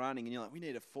up and running and you're like, we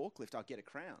need a forklift, I'll get a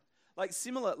crown. Like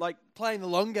similar, like playing the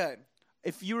long game.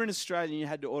 If you were in Australia and you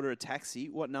had to order a taxi,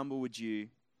 what number would you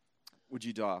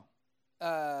dial?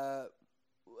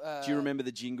 Do you remember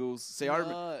the jingles? See,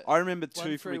 no. I remember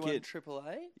two from a kid. 131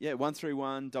 AAA? Yeah,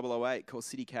 131 008 called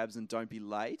City Cabs and Don't Be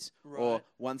Late, or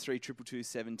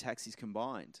 13227 Taxis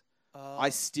Combined.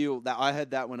 I heard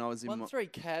that when I was in 13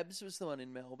 Cabs was the one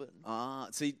in Melbourne.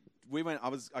 See,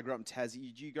 I grew up in Tassie.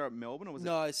 Did you grow up in Melbourne or was it?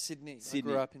 No, Sydney. I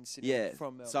grew up in Sydney. Yeah,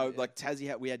 from Melbourne. So like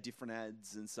Tassie, we had different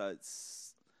ads, and so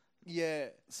it's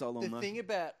so long. The thing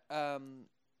about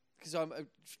because I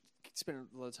spent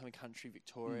a lot of time in country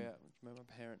Victoria, where my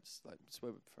parents that's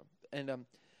where we're from, and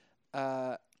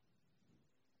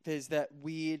there's that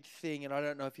weird thing, and I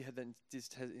don't know if you had that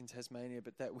in Tasmania,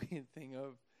 but that weird thing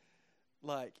of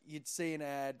like you'd see an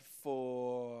ad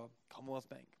for Commonwealth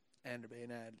Bank. And it'd be an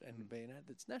ad,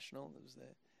 that's national that was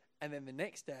there. And then the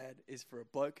next ad is for a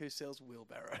bloke who sells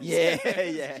wheelbarrows.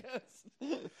 Yeah.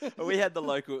 We had the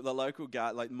local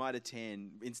guy, like Mitre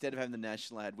 10. Instead of having the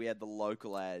national ad, we had the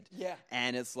local ad. Yeah.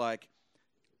 And it's like,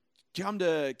 come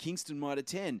to Kingston Mitre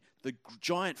 10, the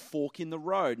giant fork in the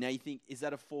road. Now you think, is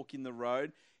that a fork in the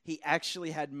road? He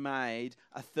actually had made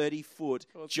a 30-foot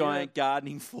giant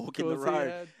gardening fork in the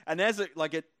road. And as it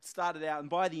started out,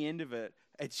 and by the end of it,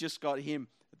 it's just got him.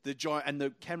 The giant, and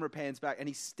the camera pans back, and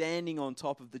he's standing on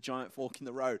top of the giant fork in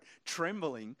the road,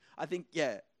 trembling. I think,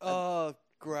 Oh,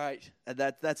 great! And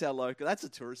that's our local. That's a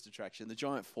tourist attraction. The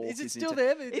giant fork is still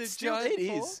there? It's still it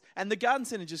is, and the garden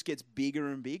centre just gets bigger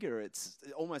and bigger. It's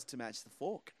almost to match the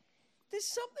fork. There's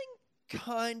something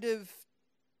kind of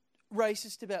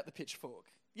racist about the pitchfork.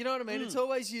 You know what I mean? It's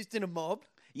always used in a mob.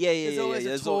 Yeah, yeah, There's yeah. always yeah. a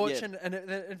There's all- torch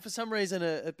and for some reason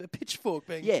a pitchfork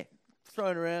being yeah.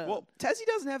 thrown around. Well, Tassie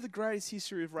doesn't have the greatest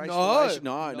history of racial No, relations.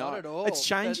 No, not at all. It's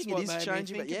changing. That's It what is made me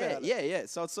changing. But think yeah, about it. yeah, yeah.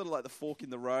 So it's sort of like the fork in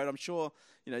the road. I'm sure,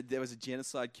 there was a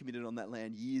genocide committed on that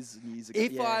land years and years ago.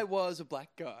 If yeah. I was a black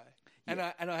guy and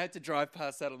I had to drive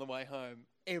past that on the way home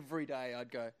every day,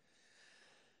 I'd go.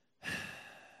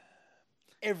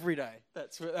 Every day.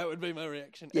 That would be my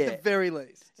reaction. Yeah. At the very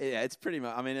least. Yeah, it's pretty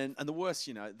much. I mean, and the worst,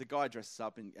 the guy dresses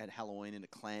up at Halloween in a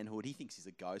clan hood. He thinks he's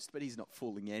a ghost, but he's not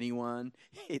fooling anyone.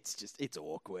 It's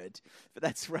awkward. But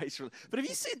that's racial. But have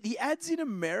you seen the ads in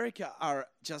America are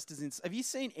just as have you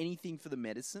seen anything for the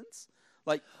medicines?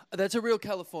 Like That's a real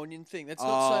Californian thing. That's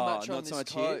not so much not on so this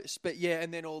much here? coast. But yeah,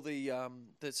 and then all the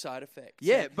side effects.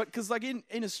 yeah, but because like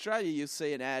in Australia, you'll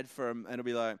see an ad and it'll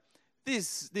be like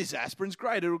this aspirin's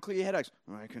great. It'll clear your headaches.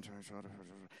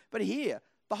 But here,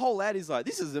 the whole ad is like,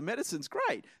 this is the medicine's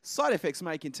great. Side effects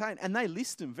may contain, and they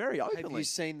list them very openly. Have you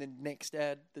seen the next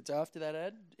ad that's after that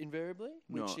ad, invariably?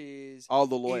 No. Which is... Oh,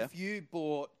 the lawyer. If you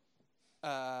bought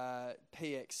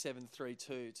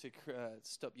PX732 to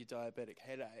stop your diabetic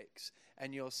headaches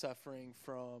and you're suffering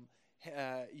from,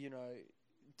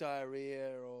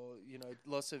 diarrhea or,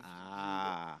 loss of...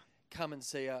 come and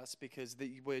see us because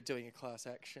we're doing a class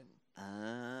action.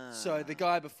 So the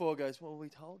guy before goes, well, we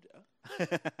told you.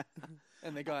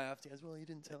 And the guy after goes, well, you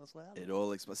didn't tell us loud. It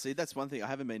all explains. See, that's one thing. I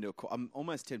haven't been to a court. I'm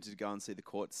almost tempted to go and see the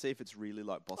court, see if it's really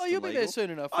like Boston Oh, you'll be legal. there soon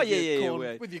enough. Oh, with yeah, your yeah, corn,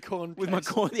 yeah. with your corn. With my case.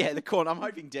 corn, yeah, the corn. I'm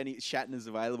hoping Denny Shatner's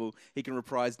available. He can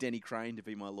reprise Denny Crane to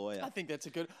be my lawyer. I think that's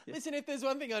a good... Listen, if there's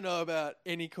one thing I know about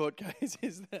any court case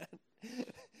is that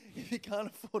if you can't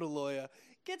afford a lawyer,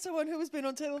 get someone who has been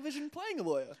on television playing a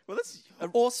lawyer. Well, that's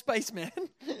Or Spaceman.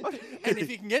 And if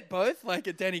you can get both, like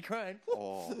a Danny Crane,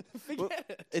 forget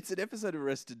it. It's an episode of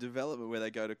Arrested Development where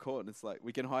they go to court and it's like,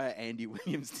 we can hire Andy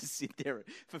Williams to sit there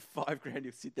for $5,000.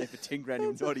 He'll sit there for $10,000.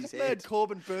 He'll nod his They had head.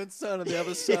 Corbin Bernstein on the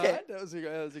other side. That was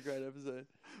a great episode.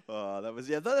 Oh, that was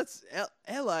that's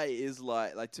LA is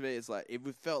like to me it's like it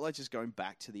felt like just going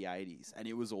back to the 80s and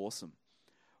it was awesome.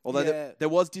 Although Yeah. there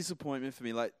was disappointment for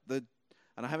me,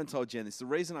 and I haven't told Jen this. The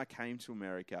reason I came to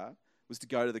America was to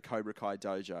go to the Cobra Kai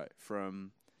dojo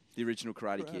from the original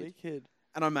Karate Kid,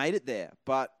 and I made it there,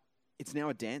 but it's now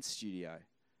a dance studio.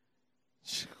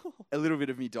 A little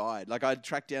bit of me died. Like I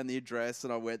tracked down the address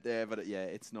and I went there, but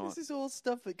it's not. This is all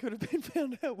stuff that could have been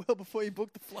found out well before you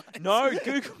booked the flight. No,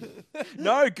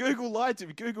 Google lied to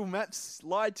me. Google Maps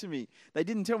lied to me. They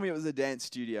didn't tell me it was a dance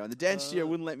studio, and the dance studio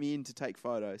wouldn't let me in to take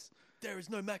photos. There is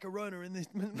no macarona in this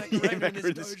Macarena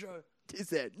in this dojo. Is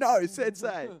there? No,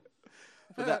 sensei.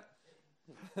 But that,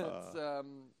 It's,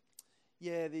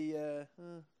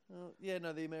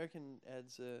 the American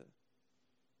ads are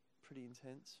pretty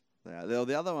intense. yeah,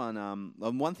 the other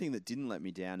one thing that didn't let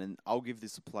me down, and I'll give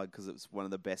this a plug because it was one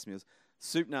of the best meals.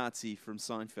 Soup Nazi from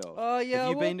Seinfeld. Oh yeah, Have I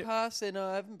you been walked past there. No,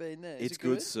 I haven't been there. Is It's it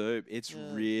good? soup. It's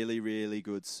really, really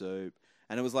good soup.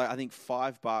 And it was like, I think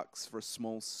 $5 for a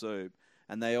small soup.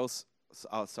 And they also,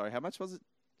 how much was it?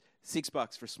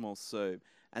 $6 for a small soup.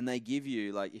 And they give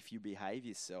you, like, if you behave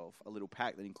yourself, a little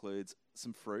pack that includes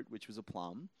some fruit, which was a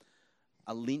plum,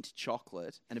 a Lindt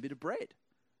chocolate, and a bit of bread.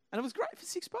 And it was great for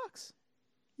 $6.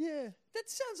 Yeah, that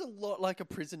sounds a lot like a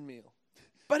prison meal.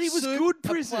 But it was Soup, good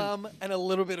prison. A plum and a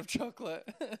little bit of chocolate.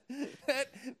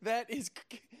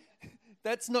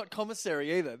 That's not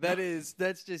commissary either.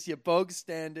 That's just your bog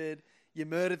standard. You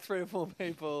murdered 3 or 4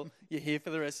 people. You're here for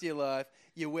the rest of your life.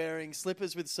 You're wearing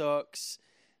slippers with socks.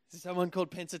 There's someone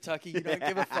called Pensatucky. You don't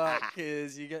give a fuck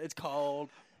because it's cold.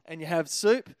 And you have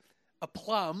soup, a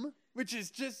plum, which is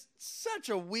just such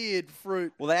a weird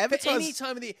fruit. Well, they advertise... For any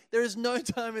time of the year. There is no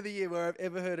time of the year where I've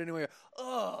ever heard anyone go,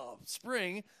 oh,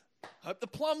 spring, hope the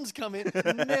plums come in.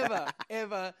 Never,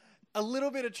 ever. A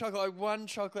little bit of chocolate, like one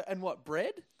chocolate, and what,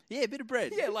 bread? Yeah, a bit of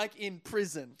bread. Yeah, like in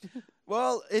prison.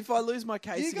 Well, if I lose my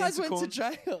case You against guys the went to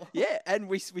corn- jail. Yeah, and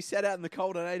we sat out in the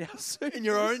cold and ate our soup. In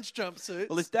your orange jumpsuits.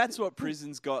 Well, if that's what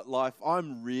prison's got life,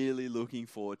 I'm really looking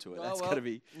forward to it. Oh, That's well, gotta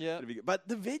be yeah. good. But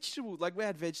the vegetable, like we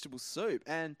had vegetable soup,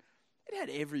 and it had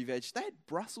every veg. They had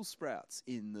Brussels sprouts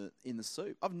in the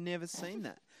soup. I've never seen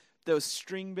that. There was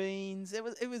string beans. It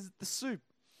was the soup.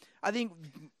 I think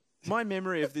my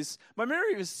memory of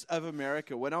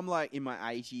America when I'm like in my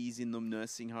 80s in the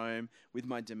nursing home with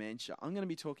my dementia, I'm going to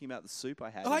be talking about the soup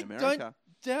I had in America.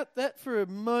 Don't doubt that for a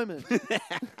moment.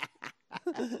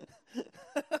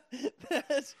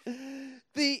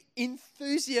 The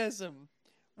enthusiasm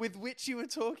with which you were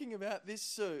talking about this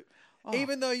soup,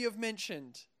 even though you've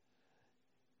mentioned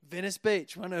Venice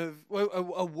Beach, one of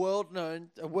a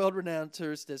world-renowned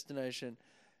tourist destination,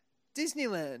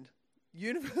 Disneyland,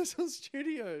 Universal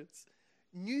Studios,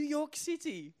 New York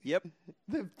City. Yep.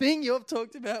 The thing you've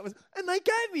talked about was, and they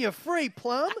gave me a free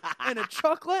plum and a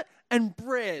chocolate and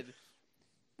bread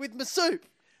with my soup.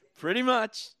 Pretty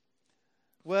much.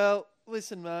 Well,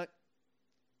 listen, Mark.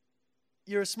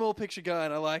 You're a small picture guy,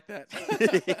 and I like that.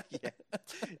 Yeah.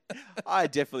 I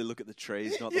definitely look at the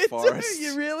trees, not the You forest. do.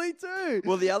 You really do.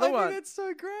 Well, the other I one- think that's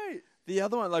so great. The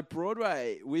other one, like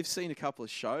Broadway, we've seen a couple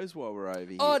of shows while we're over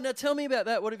here. Oh, now tell me about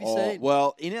that. What have you seen?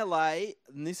 Well, in LA,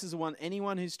 and this is the one,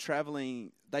 anyone who's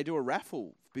traveling, they do a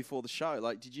raffle before the show.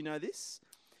 Like, did you know this?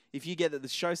 If you get that the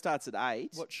show starts at 8,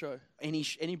 What show?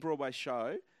 any Broadway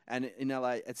show, and in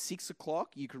LA at 6 o'clock,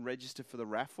 you can register for the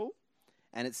raffle,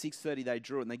 and at 6:30 they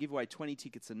draw it, and they give away 20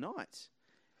 tickets a night.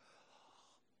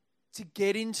 To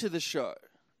get into the show.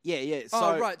 Yeah, yeah. So,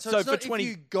 Oh, right. So it's for not 20, if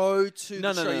you go to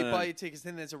No, the no, show, no, you no. buy your tickets,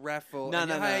 then there's a raffle. No, and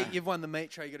no, hey, no. you've won the meat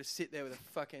tray. You got to sit there with a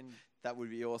fucking. that would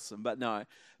be awesome, but no.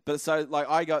 But so like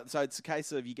so it's a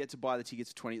case of you get to buy the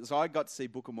tickets for 20. So I got to see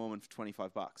Book of Mormon for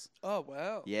 $25. Oh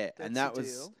wow. Yeah, and That's that a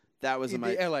was deal. that was In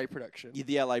amazing. the LA production. Yeah,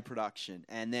 the LA production,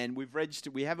 and then we've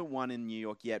registered. We haven't won in New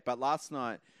York yet, but last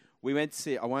night we went to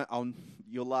see.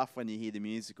 You'll laugh when you hear the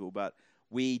musical, but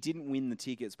we didn't win the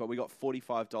tickets, but we got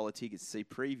 $45 tickets to see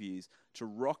previews to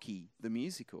Rocky the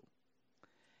musical,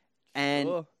 and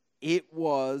Sure. it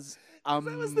was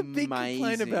amazing. That was the big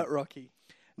complaint about Rocky.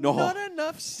 No. Not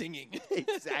enough singing.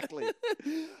 Exactly.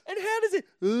 And how does it?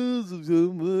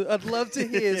 I'd love to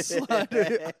hear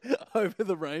Slide Over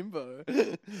the Rainbow.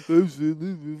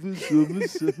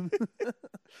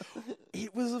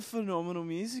 It was a phenomenal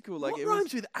musical. Like What it rhymes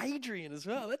was. with Adrian as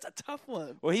well? That's a tough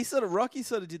one. Well, Rocky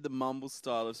sort of did the mumble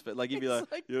style of like he'd be It's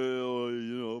like, like- yeah,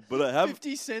 you know, but I have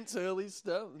 50 Cent's early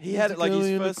stuff. He had it like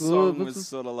his first song was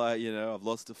sort of like, I've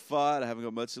lost a fight, I haven't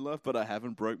got much in life, but I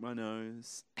haven't broke my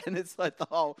nose. And it's like the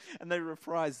whole, and they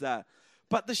reprise that.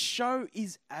 But the show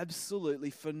is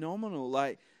absolutely phenomenal.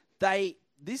 Like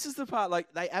this is the part,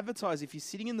 like they advertise if you're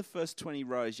sitting in the first 20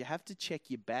 rows, you have to check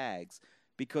your bags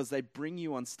because they bring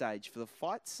you on stage for the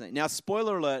fight scene. Now,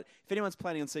 spoiler alert, if anyone's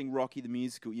planning on seeing Rocky the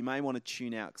musical, you may want to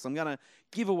tune out because I'm going to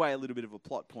give away a little bit of a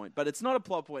plot point. But it's not a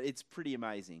plot point, it's pretty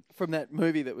amazing. From that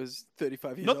movie that was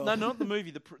 35 years old. No, not the movie,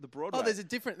 the Broadway. Oh, there's a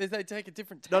different. They take a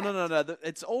different. No. tack.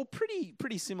 It's all pretty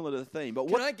similar to the theme. But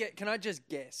Can I just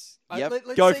guess? Yep.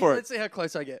 Let's Go see, for it. Let's see how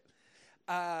close I get.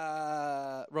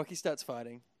 Rocky starts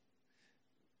fighting.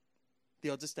 The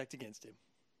odds are stacked against him.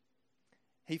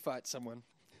 He fights someone,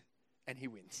 and he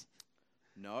wins.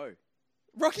 No.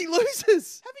 Rocky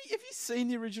loses. Have you seen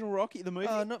the original Rocky, the movie?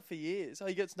 Not for years. Oh,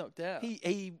 he gets knocked out.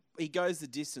 He goes the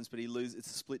distance, but he loses.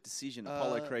 It's a split decision.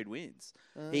 Apollo Creed wins.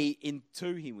 In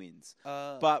 2 he wins.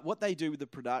 But what they do with the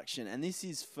production, and this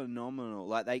is phenomenal.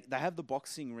 Like they have the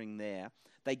boxing ring there.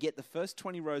 They get the first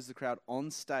 20 rows of the crowd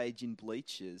on stage in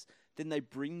bleachers. Then they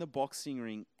bring the boxing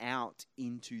ring out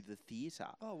into the theatre.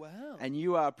 Oh wow. And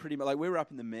you are pretty much like we were up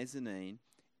in the mezzanine.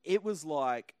 It was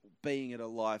like being at a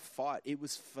live fight. It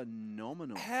was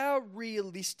phenomenal. How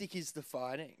realistic is the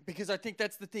fighting? Because I think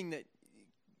that's the thing that,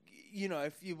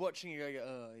 if you're watching it, you go,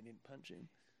 oh, he didn't punch him.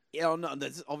 Yeah, no,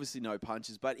 there's obviously no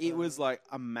punches, but it was like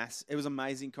it was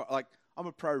amazing. Like I'm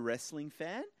a pro wrestling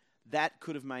fan. That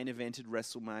could have main evented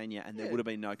WrestleMania, and there would have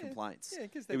been no complaints. Yeah,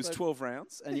 because it was 12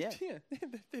 rounds, and yeah,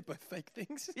 they're both fake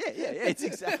things. yeah, it's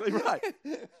exactly right.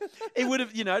 It would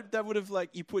have, that would have like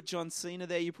you put John Cena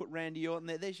there, you put Randy Orton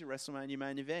there. There's your WrestleMania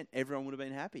main event. Everyone would have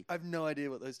been happy. I have no idea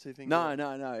what those two things are.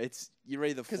 No. It's you're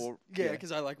either for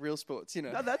because I like real sports.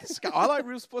 No, that's I like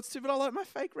real sports too, but I like my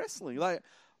fake wrestling. Like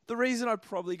the reason I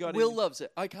probably got Will loves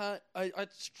it. I can't.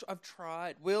 I've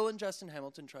tried. Will and Justin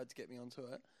Hamilton tried to get me onto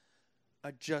it. I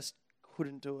just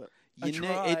couldn't do it. I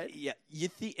tried. You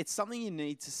think it's something you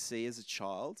need to see as a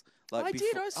child. Like I did.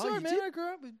 before- I saw you it, man. did? I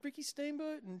grew up with Ricky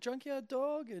Steamboat and Junkyard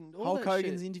Dog and all Hulk that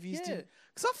Hogan's shit. interviews Yeah. did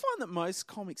because I find that most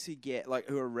comics who get like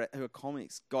who are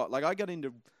comics got like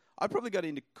I probably got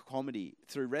into comedy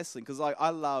through wrestling because like I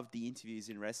love the interviews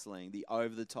in wrestling, the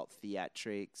over the top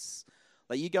theatrics.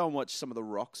 Like you go and watch some of the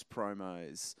Rock's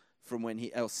promos from when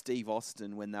Steve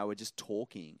Austin when they were just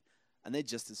talking. And they're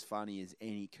just as funny as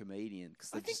any comedian.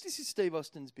 Cause I think this is Steve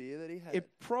Austin's beer that he had. It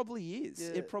probably is.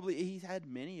 Yeah. He's had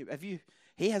many.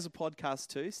 He has a podcast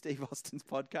too, Steve Austin's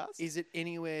podcast. Is it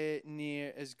anywhere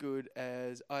near as good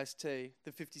as Ice-T,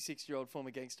 the 56-year-old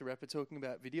former gangster rapper talking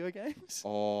about video games?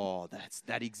 Oh,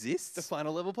 that exists. The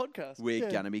Final Level podcast. We're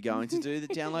gonna be going to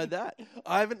download that.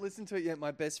 I haven't listened to it yet.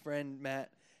 My best friend, Matt,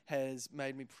 has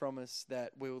made me promise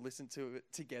that we will listen to it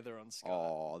together on Skype.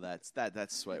 Oh,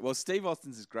 that's sweet. Well, Steve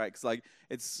Austin's is great because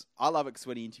I love it because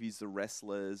when he interviews the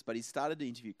wrestlers, but he started to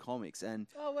interview comics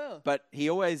Oh, wow. But he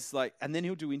always and then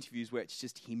he'll do interviews where it's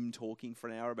just him talking for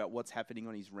an hour about what's happening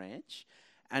on his ranch.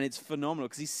 and it's phenomenal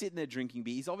because he's sitting there drinking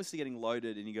beer. He's obviously getting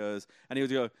loaded, and he'll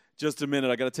go, "Just a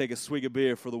minute, I got to take a swig of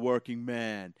beer for the working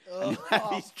man." And he'll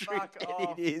have his drink,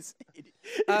 and it's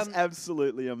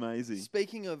absolutely amazing.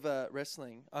 Speaking of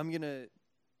wrestling, I'm gonna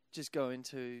just go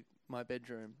into my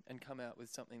bedroom and come out with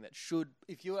something that should,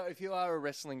 if you are a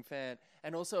wrestling fan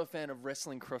and also a fan of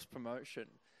wrestling cross promotion,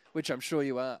 which I'm sure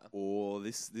you are. Oh,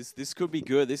 this could be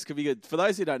good. This could be good. For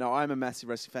those who don't know, I'm a massive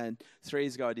wrestling fan. 3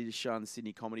 years ago, I did a show on the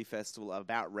Sydney Comedy Festival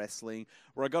about wrestling,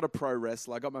 where I got a pro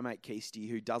wrestler. I got my mate Keisty,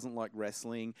 who doesn't like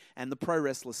wrestling, and the pro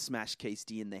wrestler smashed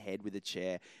Keisty in the head with a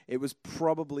chair. It was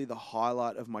probably the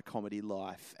highlight of my comedy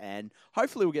life, and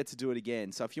hopefully we'll get to do it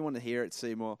again. So if you want to hear it,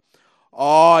 Seymour.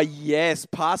 Oh, yes.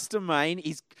 Pastor Main.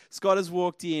 Scott has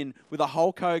walked in with a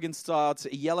Hulk Hogan style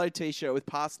a yellow T-shirt with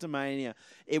Pastor Mania.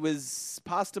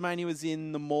 Pastor Mania was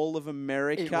in the Mall of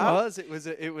America.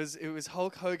 It was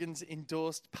Hulk Hogan's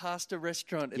endorsed pasta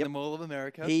restaurant in the Mall of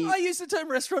America. I use the term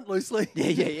restaurant loosely.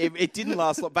 Yeah. It didn't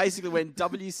last long. Basically, when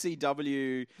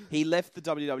WCW, he left the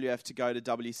WWF to go to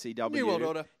WCW. New World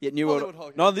Order. Yeah, New World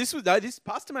Order. No, this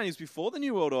Pastor Mania was before the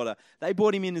New World Order. They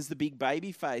brought him in as the big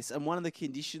baby face, and one of the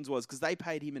conditions was because they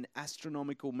paid him an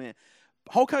astronomical amount.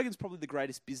 Hulk Hogan's probably the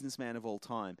greatest businessman of all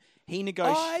time. He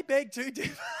negotiated. I beg to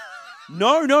differ.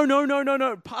 No.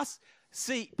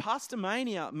 Pastor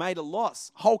Mania made a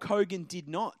loss. Hulk Hogan did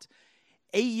not.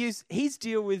 He used his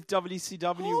deal with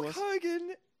WCW. Hulk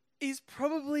Hogan is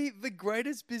probably the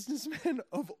greatest businessman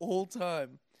of all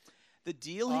time. The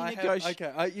deal he negotiated.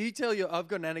 Okay, I've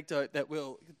got an anecdote that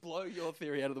will blow your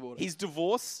theory out of the water. His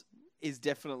divorce is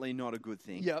definitely not a good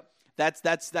thing. Yep.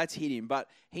 That's hit him. But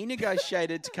he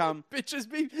negotiated to come. Bitches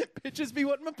be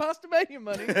wanting my Pastor Mania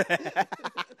money.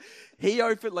 He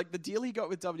offered, the deal he got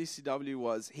with WCW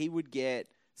was he would get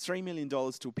 $3 million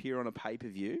to appear on a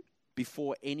pay-per-view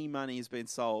before any money has been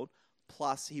sold,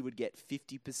 plus he would get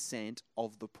 50%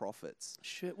 of the profits.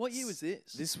 Shit, what year was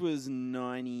this? This was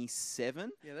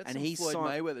 97. Yeah, that's some Floyd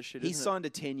Mayweather shit, He signed a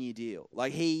 10-year deal.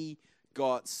 He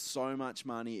got so much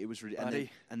money, it was ridiculous.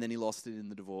 And then he lost it in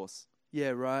the divorce.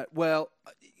 Yeah, right. Well,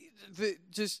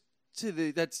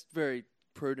 that's very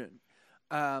prudent.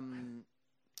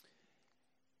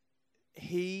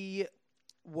 He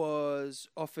was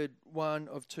offered one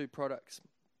of 2 products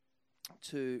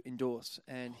to endorse,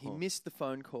 and he missed the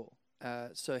phone call.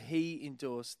 So he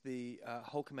endorsed the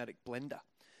Hulkamatic blender,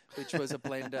 which was a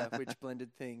blender which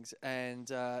blended things. And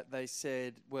they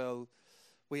said, well,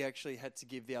 we actually had to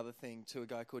give the other thing to a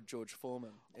guy called George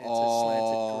Foreman. It's a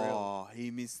slanted grill. Oh,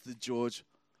 he missed the George.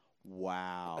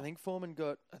 Wow. I think Foreman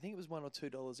got, it was $1 or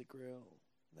 $2 a grill.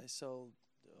 They sold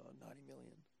 90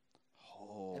 million.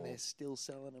 Oh. And they're still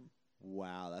selling them.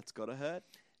 Wow, that's got to hurt.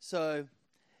 So,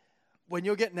 when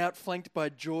you're getting outflanked by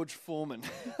George Foreman.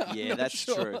 Yeah, that's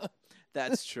true.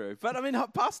 That's true. But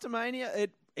Pastor Mania,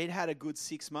 it had a good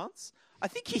 6 months. I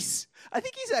think he's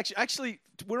actually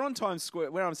we're on Times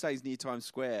Square. Where I'm staying is near Times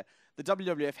Square. The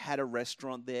WWF had a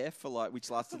restaurant there for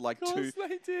which lasted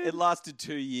It lasted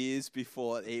 2 years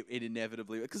before it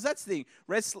inevitably, because that's the thing.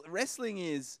 Wrestling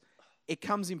is. It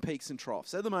comes in peaks and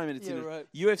troughs. At the moment,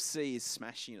 UFC is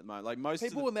smashing at the moment. Most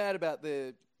people were mad about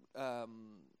the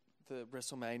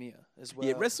WrestleMania as well.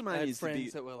 Yeah, WrestleMania is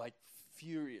friends that were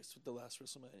furious with the last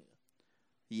WrestleMania.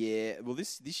 Yeah, well,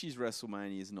 this year's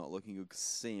WrestleMania is not looking good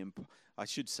because I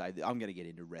should say that I'm going to get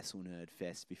into Wrestle Nerd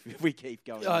Fest if we keep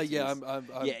going. Oh, yeah,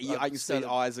 I can see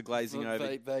the eyes are glazing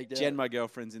over. Jen, my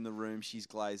girlfriend's in the room. She's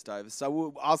glazed over.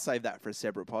 So I'll save that for a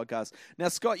separate podcast. Now,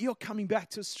 Scott, you're coming back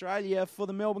to Australia for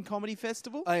the Melbourne Comedy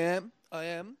Festival? I am.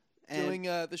 Doing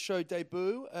the show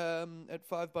debut at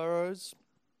Five Boroughs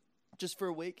just for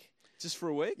a week. Just for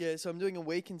a week? Yeah, so I'm doing a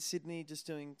week in Sydney, just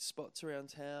doing spots around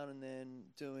town, and then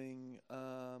doing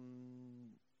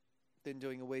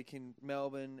a week in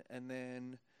Melbourne, and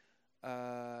then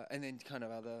kind of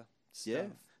other stuff. Yeah.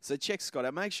 So check Scott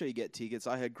out. Make sure you get tickets.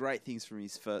 I heard great things from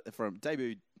his from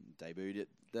debuted at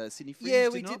the Sydney Fringe. Yeah,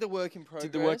 we did the work in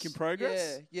progress. Did the work in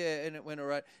progress? Yeah, and it went all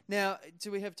right. Now,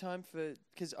 do we have time for?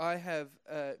 Because I have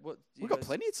We've got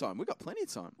plenty of time.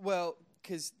 Well,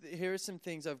 because here are some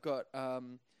things I've got.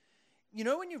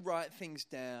 When you write things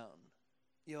down,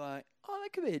 you're like, oh,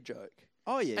 that could be a joke.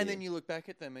 Oh, yeah. And then you look back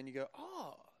at them and you go,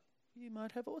 oh, you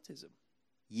might have autism.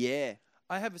 Yeah.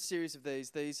 I have a series of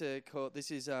these. These are called,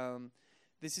 this is a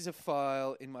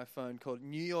file in my phone called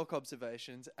New York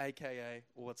Observations, a.k.a.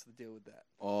 What's the Deal with That?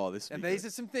 Oh, this would And be these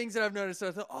are some things that I've noticed. So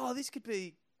I thought, oh, this could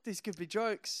be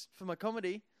jokes for my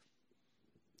comedy.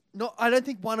 I don't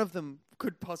think one of them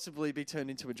could possibly be turned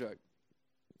into a joke.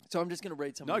 So I'm just going to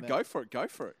read some of them. No, go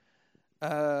for it.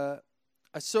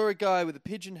 I saw a guy with a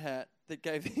pigeon hat that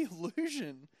gave the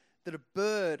illusion that a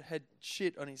bird had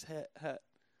shit on his hat.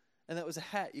 and that was a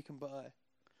hat you can buy.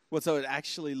 Well, so it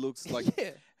actually looks like.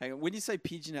 Yeah. Hang on. When you say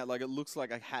pigeon hat, like it looks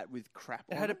like a hat with crap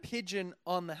It on had a it. pigeon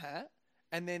on the hat,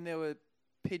 and then there were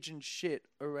pigeon shit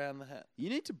around the hat. You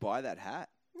need to buy that hat.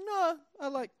 No, I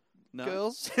like No.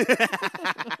 girls.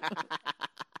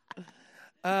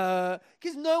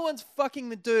 Because no one's fucking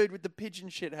the dude with the pigeon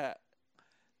shit hat.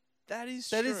 That is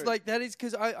That true. is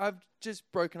because I've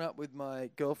just broken up with my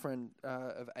girlfriend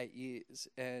of 8 years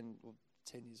and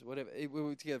 10 years or whatever. We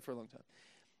were together for a long time.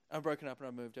 I'm broken up and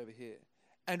I moved over here.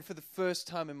 And for the first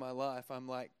time in my life, I'm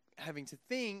like having to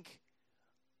think,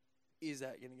 is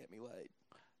that going to get me laid?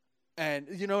 And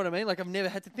you know what I mean? Like I've never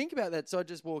had to think about that. So I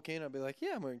just walk in, I'll be like,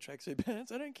 yeah, I'm wearing tracksuit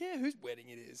pants. I don't care whose wedding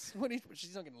it is.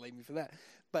 She's not going to leave me for that.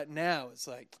 But now it's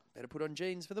like, better put on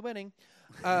jeans for the wedding.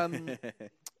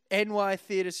 NY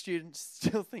theatre students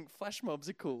still think flash mobs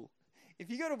are cool. If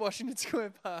you go to Washington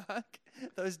Square Park,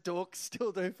 those dorks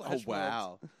still do flash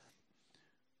wow.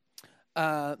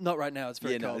 mobs. Not right now. It's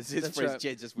very Yeah, no, cold. it's That's Fred right.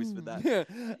 Jed just whispered that.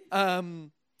 Yeah.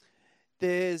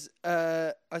 There's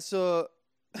I saw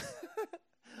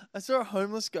I saw a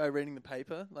homeless guy reading the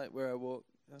paper, like where I walk.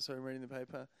 I saw him reading the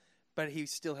paper, but he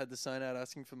still had the sign out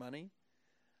asking for money.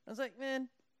 I was like, man,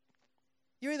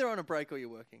 you're either on a break or you're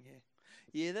working here.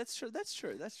 Yeah, that's true. That's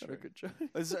true. That's Not true. a good joke.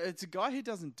 It's a guy who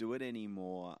doesn't do it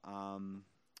anymore.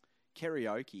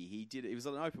 Karaoke. He did it. He was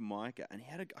an open micer, and he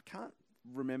had I can't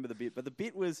remember the bit, but the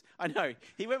bit was. I know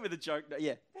he went with a joke.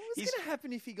 Yeah, What was going to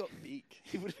happen if he got big?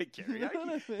 he would have karaoke. You know what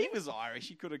I mean? He was Irish.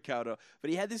 He could have cut off. But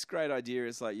he had this great idea.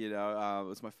 It's like, it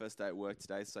was my first day at work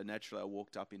today, so naturally I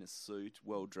walked up in a suit,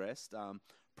 well dressed.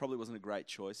 Probably wasn't a great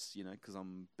choice, because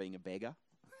I'm being a beggar.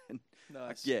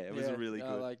 Nice. Yeah, it was really I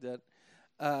good. like that.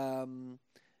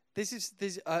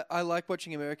 I like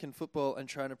watching American football and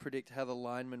trying to predict how the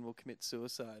lineman will commit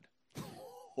suicide.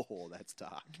 Oh, that's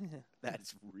dark.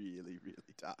 That's really,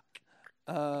 really dark.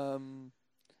 All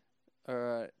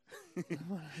right.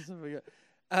 What else have we got?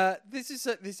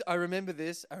 I remember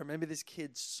this. I remember this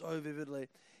kid so vividly.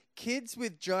 Kids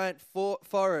with giant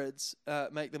foreheads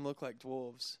make them look like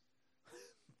dwarves.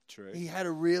 True. He had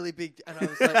a really big, and I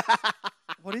was like,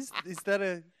 "What is that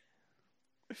a?"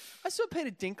 I saw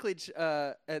Peter Dinklage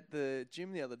at the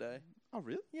gym the other day. Oh,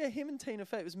 really? Yeah, him and Tina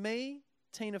Fey. It was me,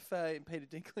 Tina Fey, and Peter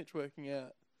Dinklage working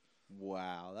out.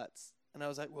 Wow, that's And I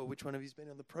was like, well, which one of you's been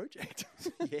on the project?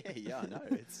 yeah, I know.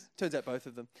 It's Turns out both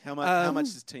of them. how much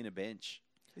does Tina bench?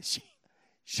 She's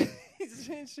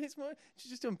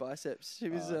just doing biceps. She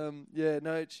was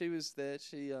she was there.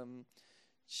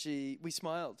 We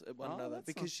smiled at one another that's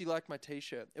because nice. she liked my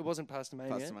T-shirt. It wasn't Pastamania.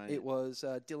 Pastamania. It was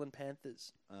Dylan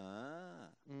Panthers.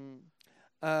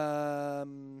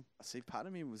 See, part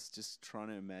of me was just trying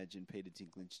to imagine Peter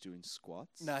Dinklage doing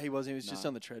squats. No, he wasn't. He was just No.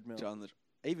 on the treadmill.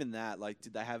 Even that,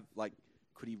 did they have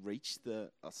could he reach the?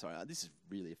 Oh, sorry, this is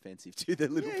really offensive to the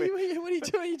little Yeah, bit. what are you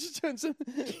doing? You just doing some?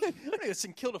 I think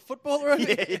St Kilda footballer. Over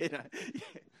Yeah, here. yeah.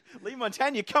 Lee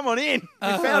Montagna, come on in. We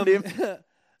found him.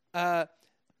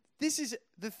 This is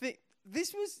the thing.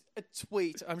 This was a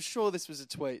tweet. I'm sure this was a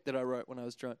tweet that I wrote when I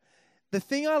was drunk. The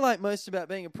thing I like most about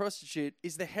being a prostitute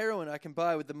is the heroin I can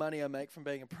buy with the money I make from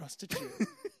being a prostitute.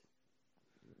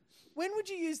 When would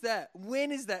you use that?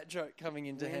 When is that joke coming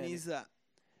into When handy? is that?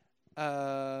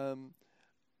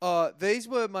 These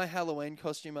were my Halloween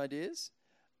costume ideas.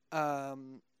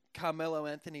 Carmelo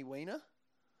Anthony Weiner.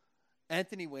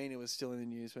 Anthony Weiner was still in the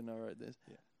news when I wrote this.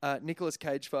 Yeah. Nicolas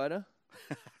Cage fighter.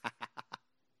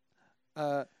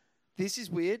 This is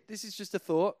weird. This is just a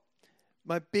thought.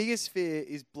 My biggest fear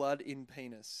is blood in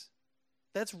penis.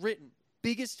 That's written.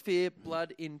 Biggest fear,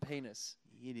 blood in penis.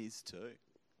 It is too.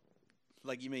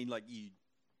 You mean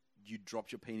you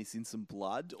dropped your penis in some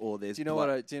blood, or there's? Do you know blood?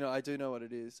 I do know what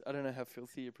it is. I don't know how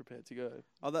filthy you're prepared to go.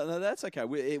 Oh, no, that's okay.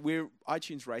 We're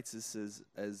iTunes rates us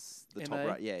as the top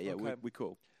MA? rate. Yeah, Okay. we're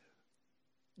cool.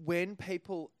 When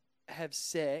people have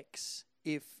sex,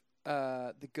 if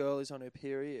the girl is on her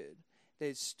period,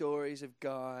 there's stories of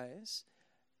guys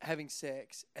having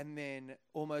sex and then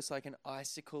almost like an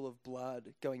icicle of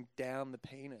blood going down the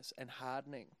penis and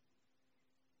hardening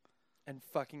and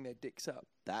fucking their dicks up.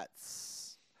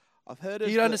 I've heard of.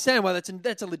 You understand why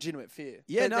that's a legitimate fear.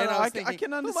 Yeah, But no, then no, was I thinking,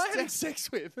 can who am I understand. having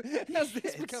sex with? How's this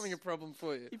it's- becoming a problem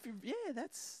for you?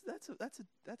 That's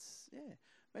yeah.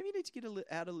 Maybe you need to get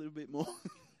out a little bit more.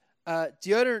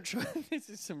 Deodorant choice. This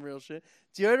is some real shit.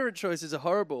 Deodorant choices are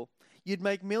horrible. You'd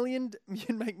make millions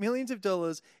of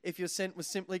dollars if your scent was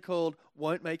simply called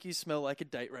 "Won't make you smell like a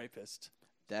date rapist."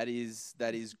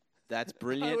 That's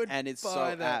brilliant, would and it's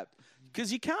buy so that. apt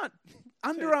because you can't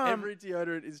Every underarm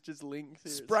deodorant is just Lynx. Here.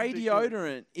 It's spray ridiculous.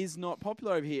 deodorant is not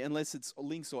popular over here unless it's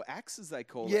Lynx or Axe as they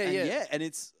call Yeah, it. And yeah. and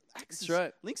it's That's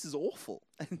right. Lynx is awful.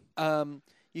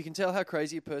 You can tell how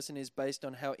crazy a person is based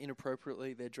on how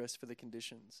inappropriately they're dressed for the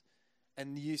conditions.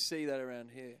 And you see that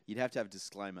around here. You'd have to have a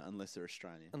disclaimer unless they're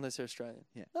Australian. Unless they're Australian.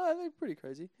 Yeah. No, they're pretty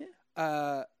crazy.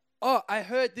 Yeah. I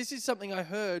heard, this is something I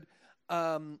heard,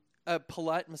 a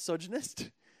polite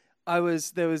misogynist. There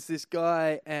was this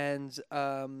guy and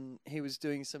he was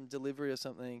doing some delivery or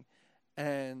something,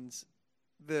 and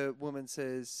the woman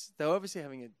says, they were obviously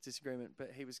having a disagreement,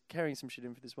 but he was carrying some shit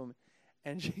in for this woman.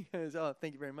 And she goes, "Oh,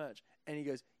 thank you very much." And he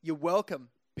goes, "You're welcome,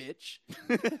 bitch."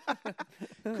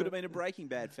 Could have been a Breaking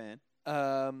Bad fan.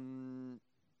 I'm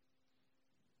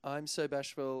so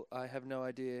bashful, I have no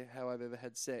idea how I've ever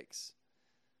had sex.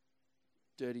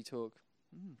 Dirty talk.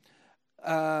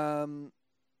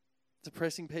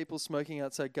 Depressing people smoking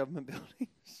outside government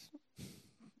buildings.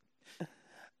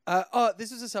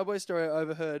 This is a subway story I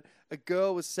overheard. A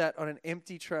girl was sat on an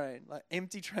empty train, like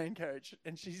empty train carriage,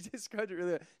 and she described it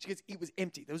really well. She goes, it was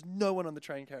empty. There was no one on the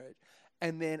train carriage.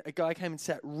 And then a guy came and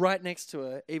sat right next to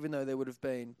her, even though there would have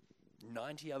been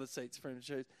 90 other seats for him to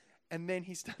choose. And then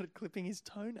he started clipping his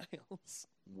toenails.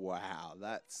 Wow,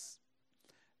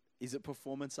 is it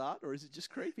performance art or is it just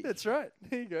creepy? That's right.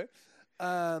 There you go.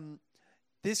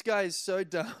 This guy is so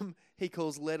dumb, he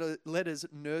calls letters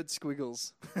nerd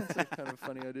squiggles. That's a kind of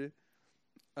funny idea.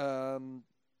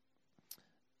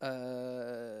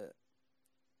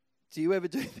 Do you ever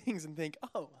do things and think,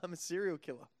 "Oh, I'm a serial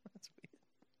killer"? That's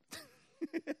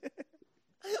weird.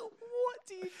 What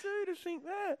do you do to think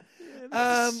that?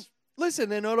 Yeah, listen,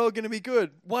 they're not all going to be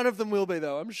good. One of them will be,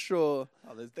 though, I'm sure.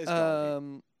 Oh, there's gotta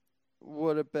be.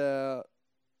 What about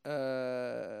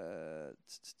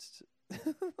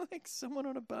like someone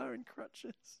on a bar in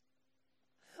crutches?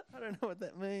 I don't know what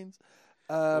that means.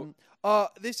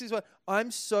 This is what I'm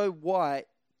so white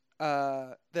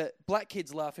that black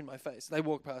kids laugh in my face. They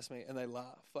walk past me and they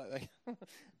laugh like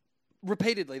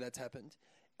repeatedly. That's happened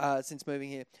since moving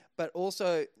here. But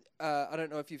also, I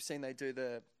don't know if you've seen they do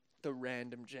the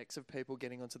random checks of people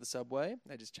getting onto the subway.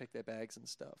 They just check their bags and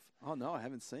stuff. Oh no, I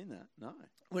haven't seen that. No.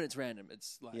 When it's random,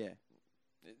 it's like Yeah.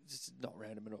 it's not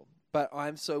random at all. But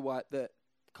I'm so white that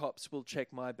cops will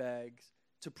check my bags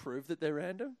to prove that they're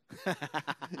random.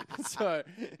 So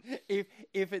if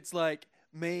it's like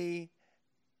me,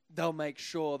 they'll make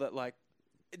sure that like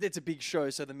it's a big show,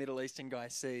 so the Middle Eastern guy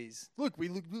sees. Look, we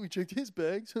checked his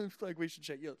bags. Like we should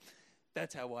check yours.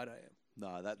 That's how white I am.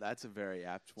 No, that's a very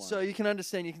apt one. So you can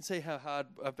understand. You can see how hard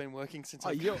I've been working since.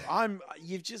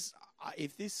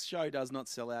 If this show does not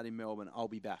sell out in Melbourne, I'll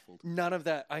be baffled. None of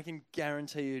that. I can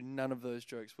guarantee you, none of those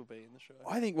jokes will be in the show.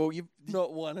 I think. Well,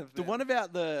 not one of them. The one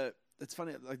about it's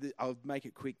funny. I'll make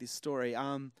it quick. This story.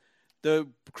 The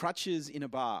crutches in a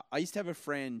bar. I used to have a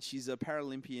friend. She's a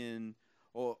Paralympian,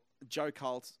 or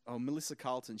Melissa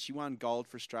Carlton. She won gold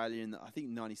for Australia in the, I think,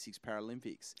 96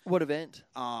 Paralympics. What event?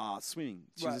 Swimming.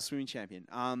 She was a swimming champion.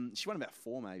 She won about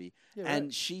 4 maybe. Yeah, and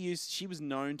right. she was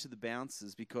known to the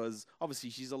bouncers because obviously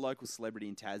she's a local celebrity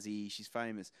in Tassie. She's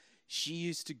famous. She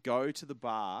used to go to the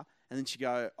bar and then she'd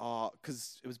go,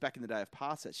 because it was back in the day of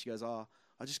pass it. She goes, I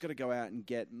just got to go out and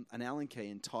get an Allen key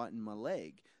and tighten my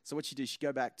leg. So what she'd do, she'd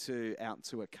go back out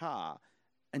to a car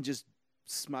and just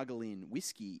smuggle in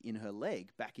whiskey in her leg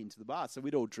back into the bar, so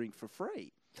we'd all drink for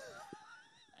free.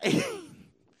 And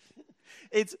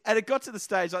it got to the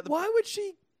stage like why would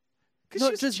she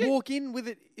not just walk in with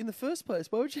it in the first place?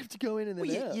 Why would you have to go in and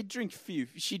then out? You'd drink few.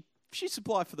 She'd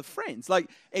supply for the friends. Like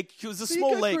it was a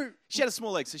small leg. She had a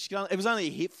small leg, so it was only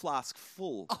a hip flask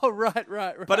full. Oh right.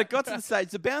 But it got to the stage.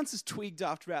 The bouncers twigged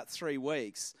after about 3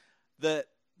 weeks that.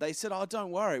 They said,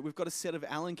 don't worry, we've got a set of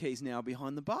Allen keys now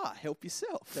behind the bar. Help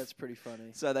yourself. That's pretty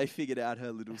funny. So they figured out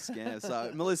her little scam.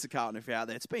 So Melissa Carlton, if you're out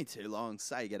there, it's been too long.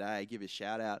 Say g'day, give a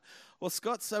shout out. Well,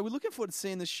 Scott, so we're looking forward to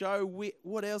seeing the show.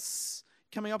 What else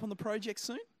coming up on the project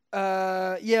soon?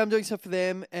 I'm doing stuff for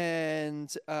them and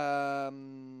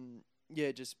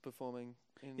just performing.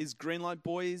 Is Greenlight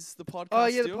Boys the podcast? Oh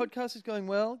yeah, still? the podcast is going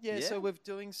well. Yeah, so we're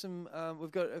doing some. We've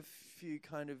got a few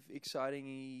kind of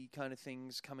exciting kind of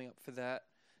things coming up for that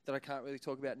I can't really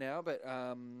talk about now. But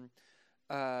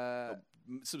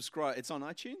subscribe. It's on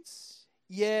iTunes.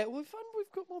 Yeah, we've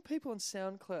got more people on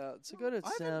SoundCloud. So go to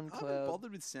SoundCloud. I haven't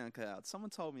bothered with SoundCloud. Someone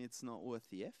told me it's not worth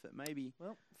the effort. Maybe.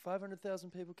 Well,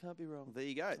 500,000 people can't be wrong. Well, there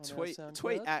you go.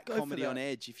 Tweet at Comedy on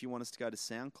Edge if you want us to go to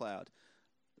SoundCloud.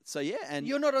 So yeah, and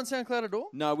you're not on SoundCloud at all?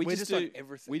 No, we just do on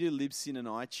everything. We do Libsyn and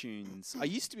iTunes. I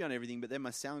used to be on everything, but then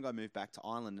my sound guy moved back to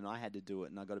Ireland, and I had to do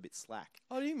it, and I got a bit slack.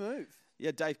 Oh, do you move? Yeah,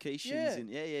 Dave Keishan's in.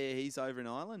 Yeah, he's over in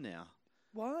Ireland now.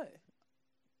 Why?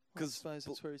 I suppose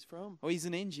that's where he's from. Well, he's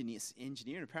an engineer,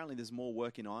 and apparently there's more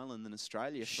work in Ireland than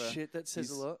Australia. Shit, that says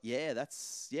a lot. Yeah,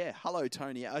 hello,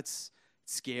 Tony. It's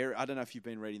scary. I don't know if you've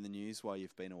been reading the news while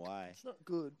you've been away. It's not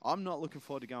good. I'm not looking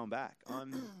forward to going back.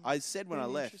 I said when I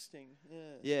left. Interesting,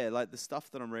 Yeah, like the stuff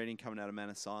that I'm reading coming out of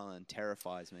Manus Island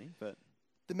terrifies me. But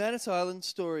the Manus Island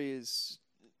story is,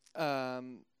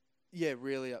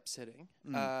 really upsetting.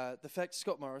 The fact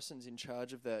Scott Morrison's in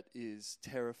charge of that is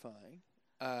terrifying.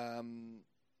 But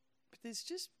there's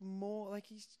just more. Like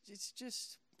it's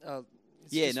just. So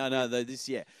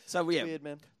weird,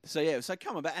 man. So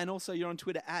come on back, and also you're on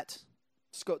Twitter at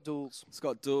Scott Dools.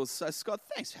 Scott Dools. So Scott,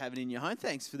 thanks for having it in your home.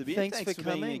 Thanks for the beer. Thanks for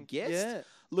coming. being a guest. Yeah.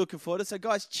 Looking forward to it. So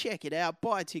guys, check it out.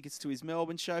 Buy tickets to his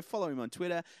Melbourne show. Follow him on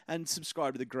Twitter and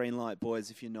subscribe to the Greenlight Boys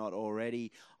if you're not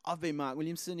already. I've been Mark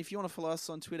Williamson. If you want to follow us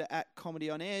on Twitter at Comedy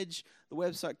on Edge, the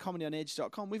website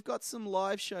comedyonedge.com. We've got some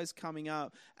live shows coming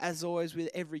up, as always, with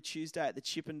every Tuesday at the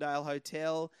Chippendale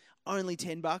Hotel. Only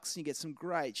 $10 and you get some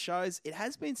great shows. It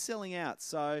has been selling out,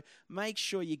 so make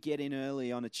sure you get in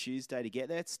early on a Tuesday to get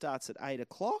there. It starts at 8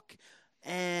 o'clock.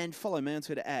 And follow me on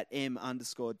Twitter at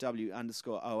M_W_OH.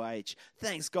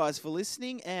 Thanks, guys, for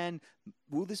listening. And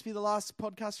will this be the last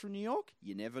podcast from New York?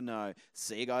 You never know.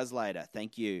 See you guys later.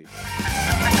 Thank you.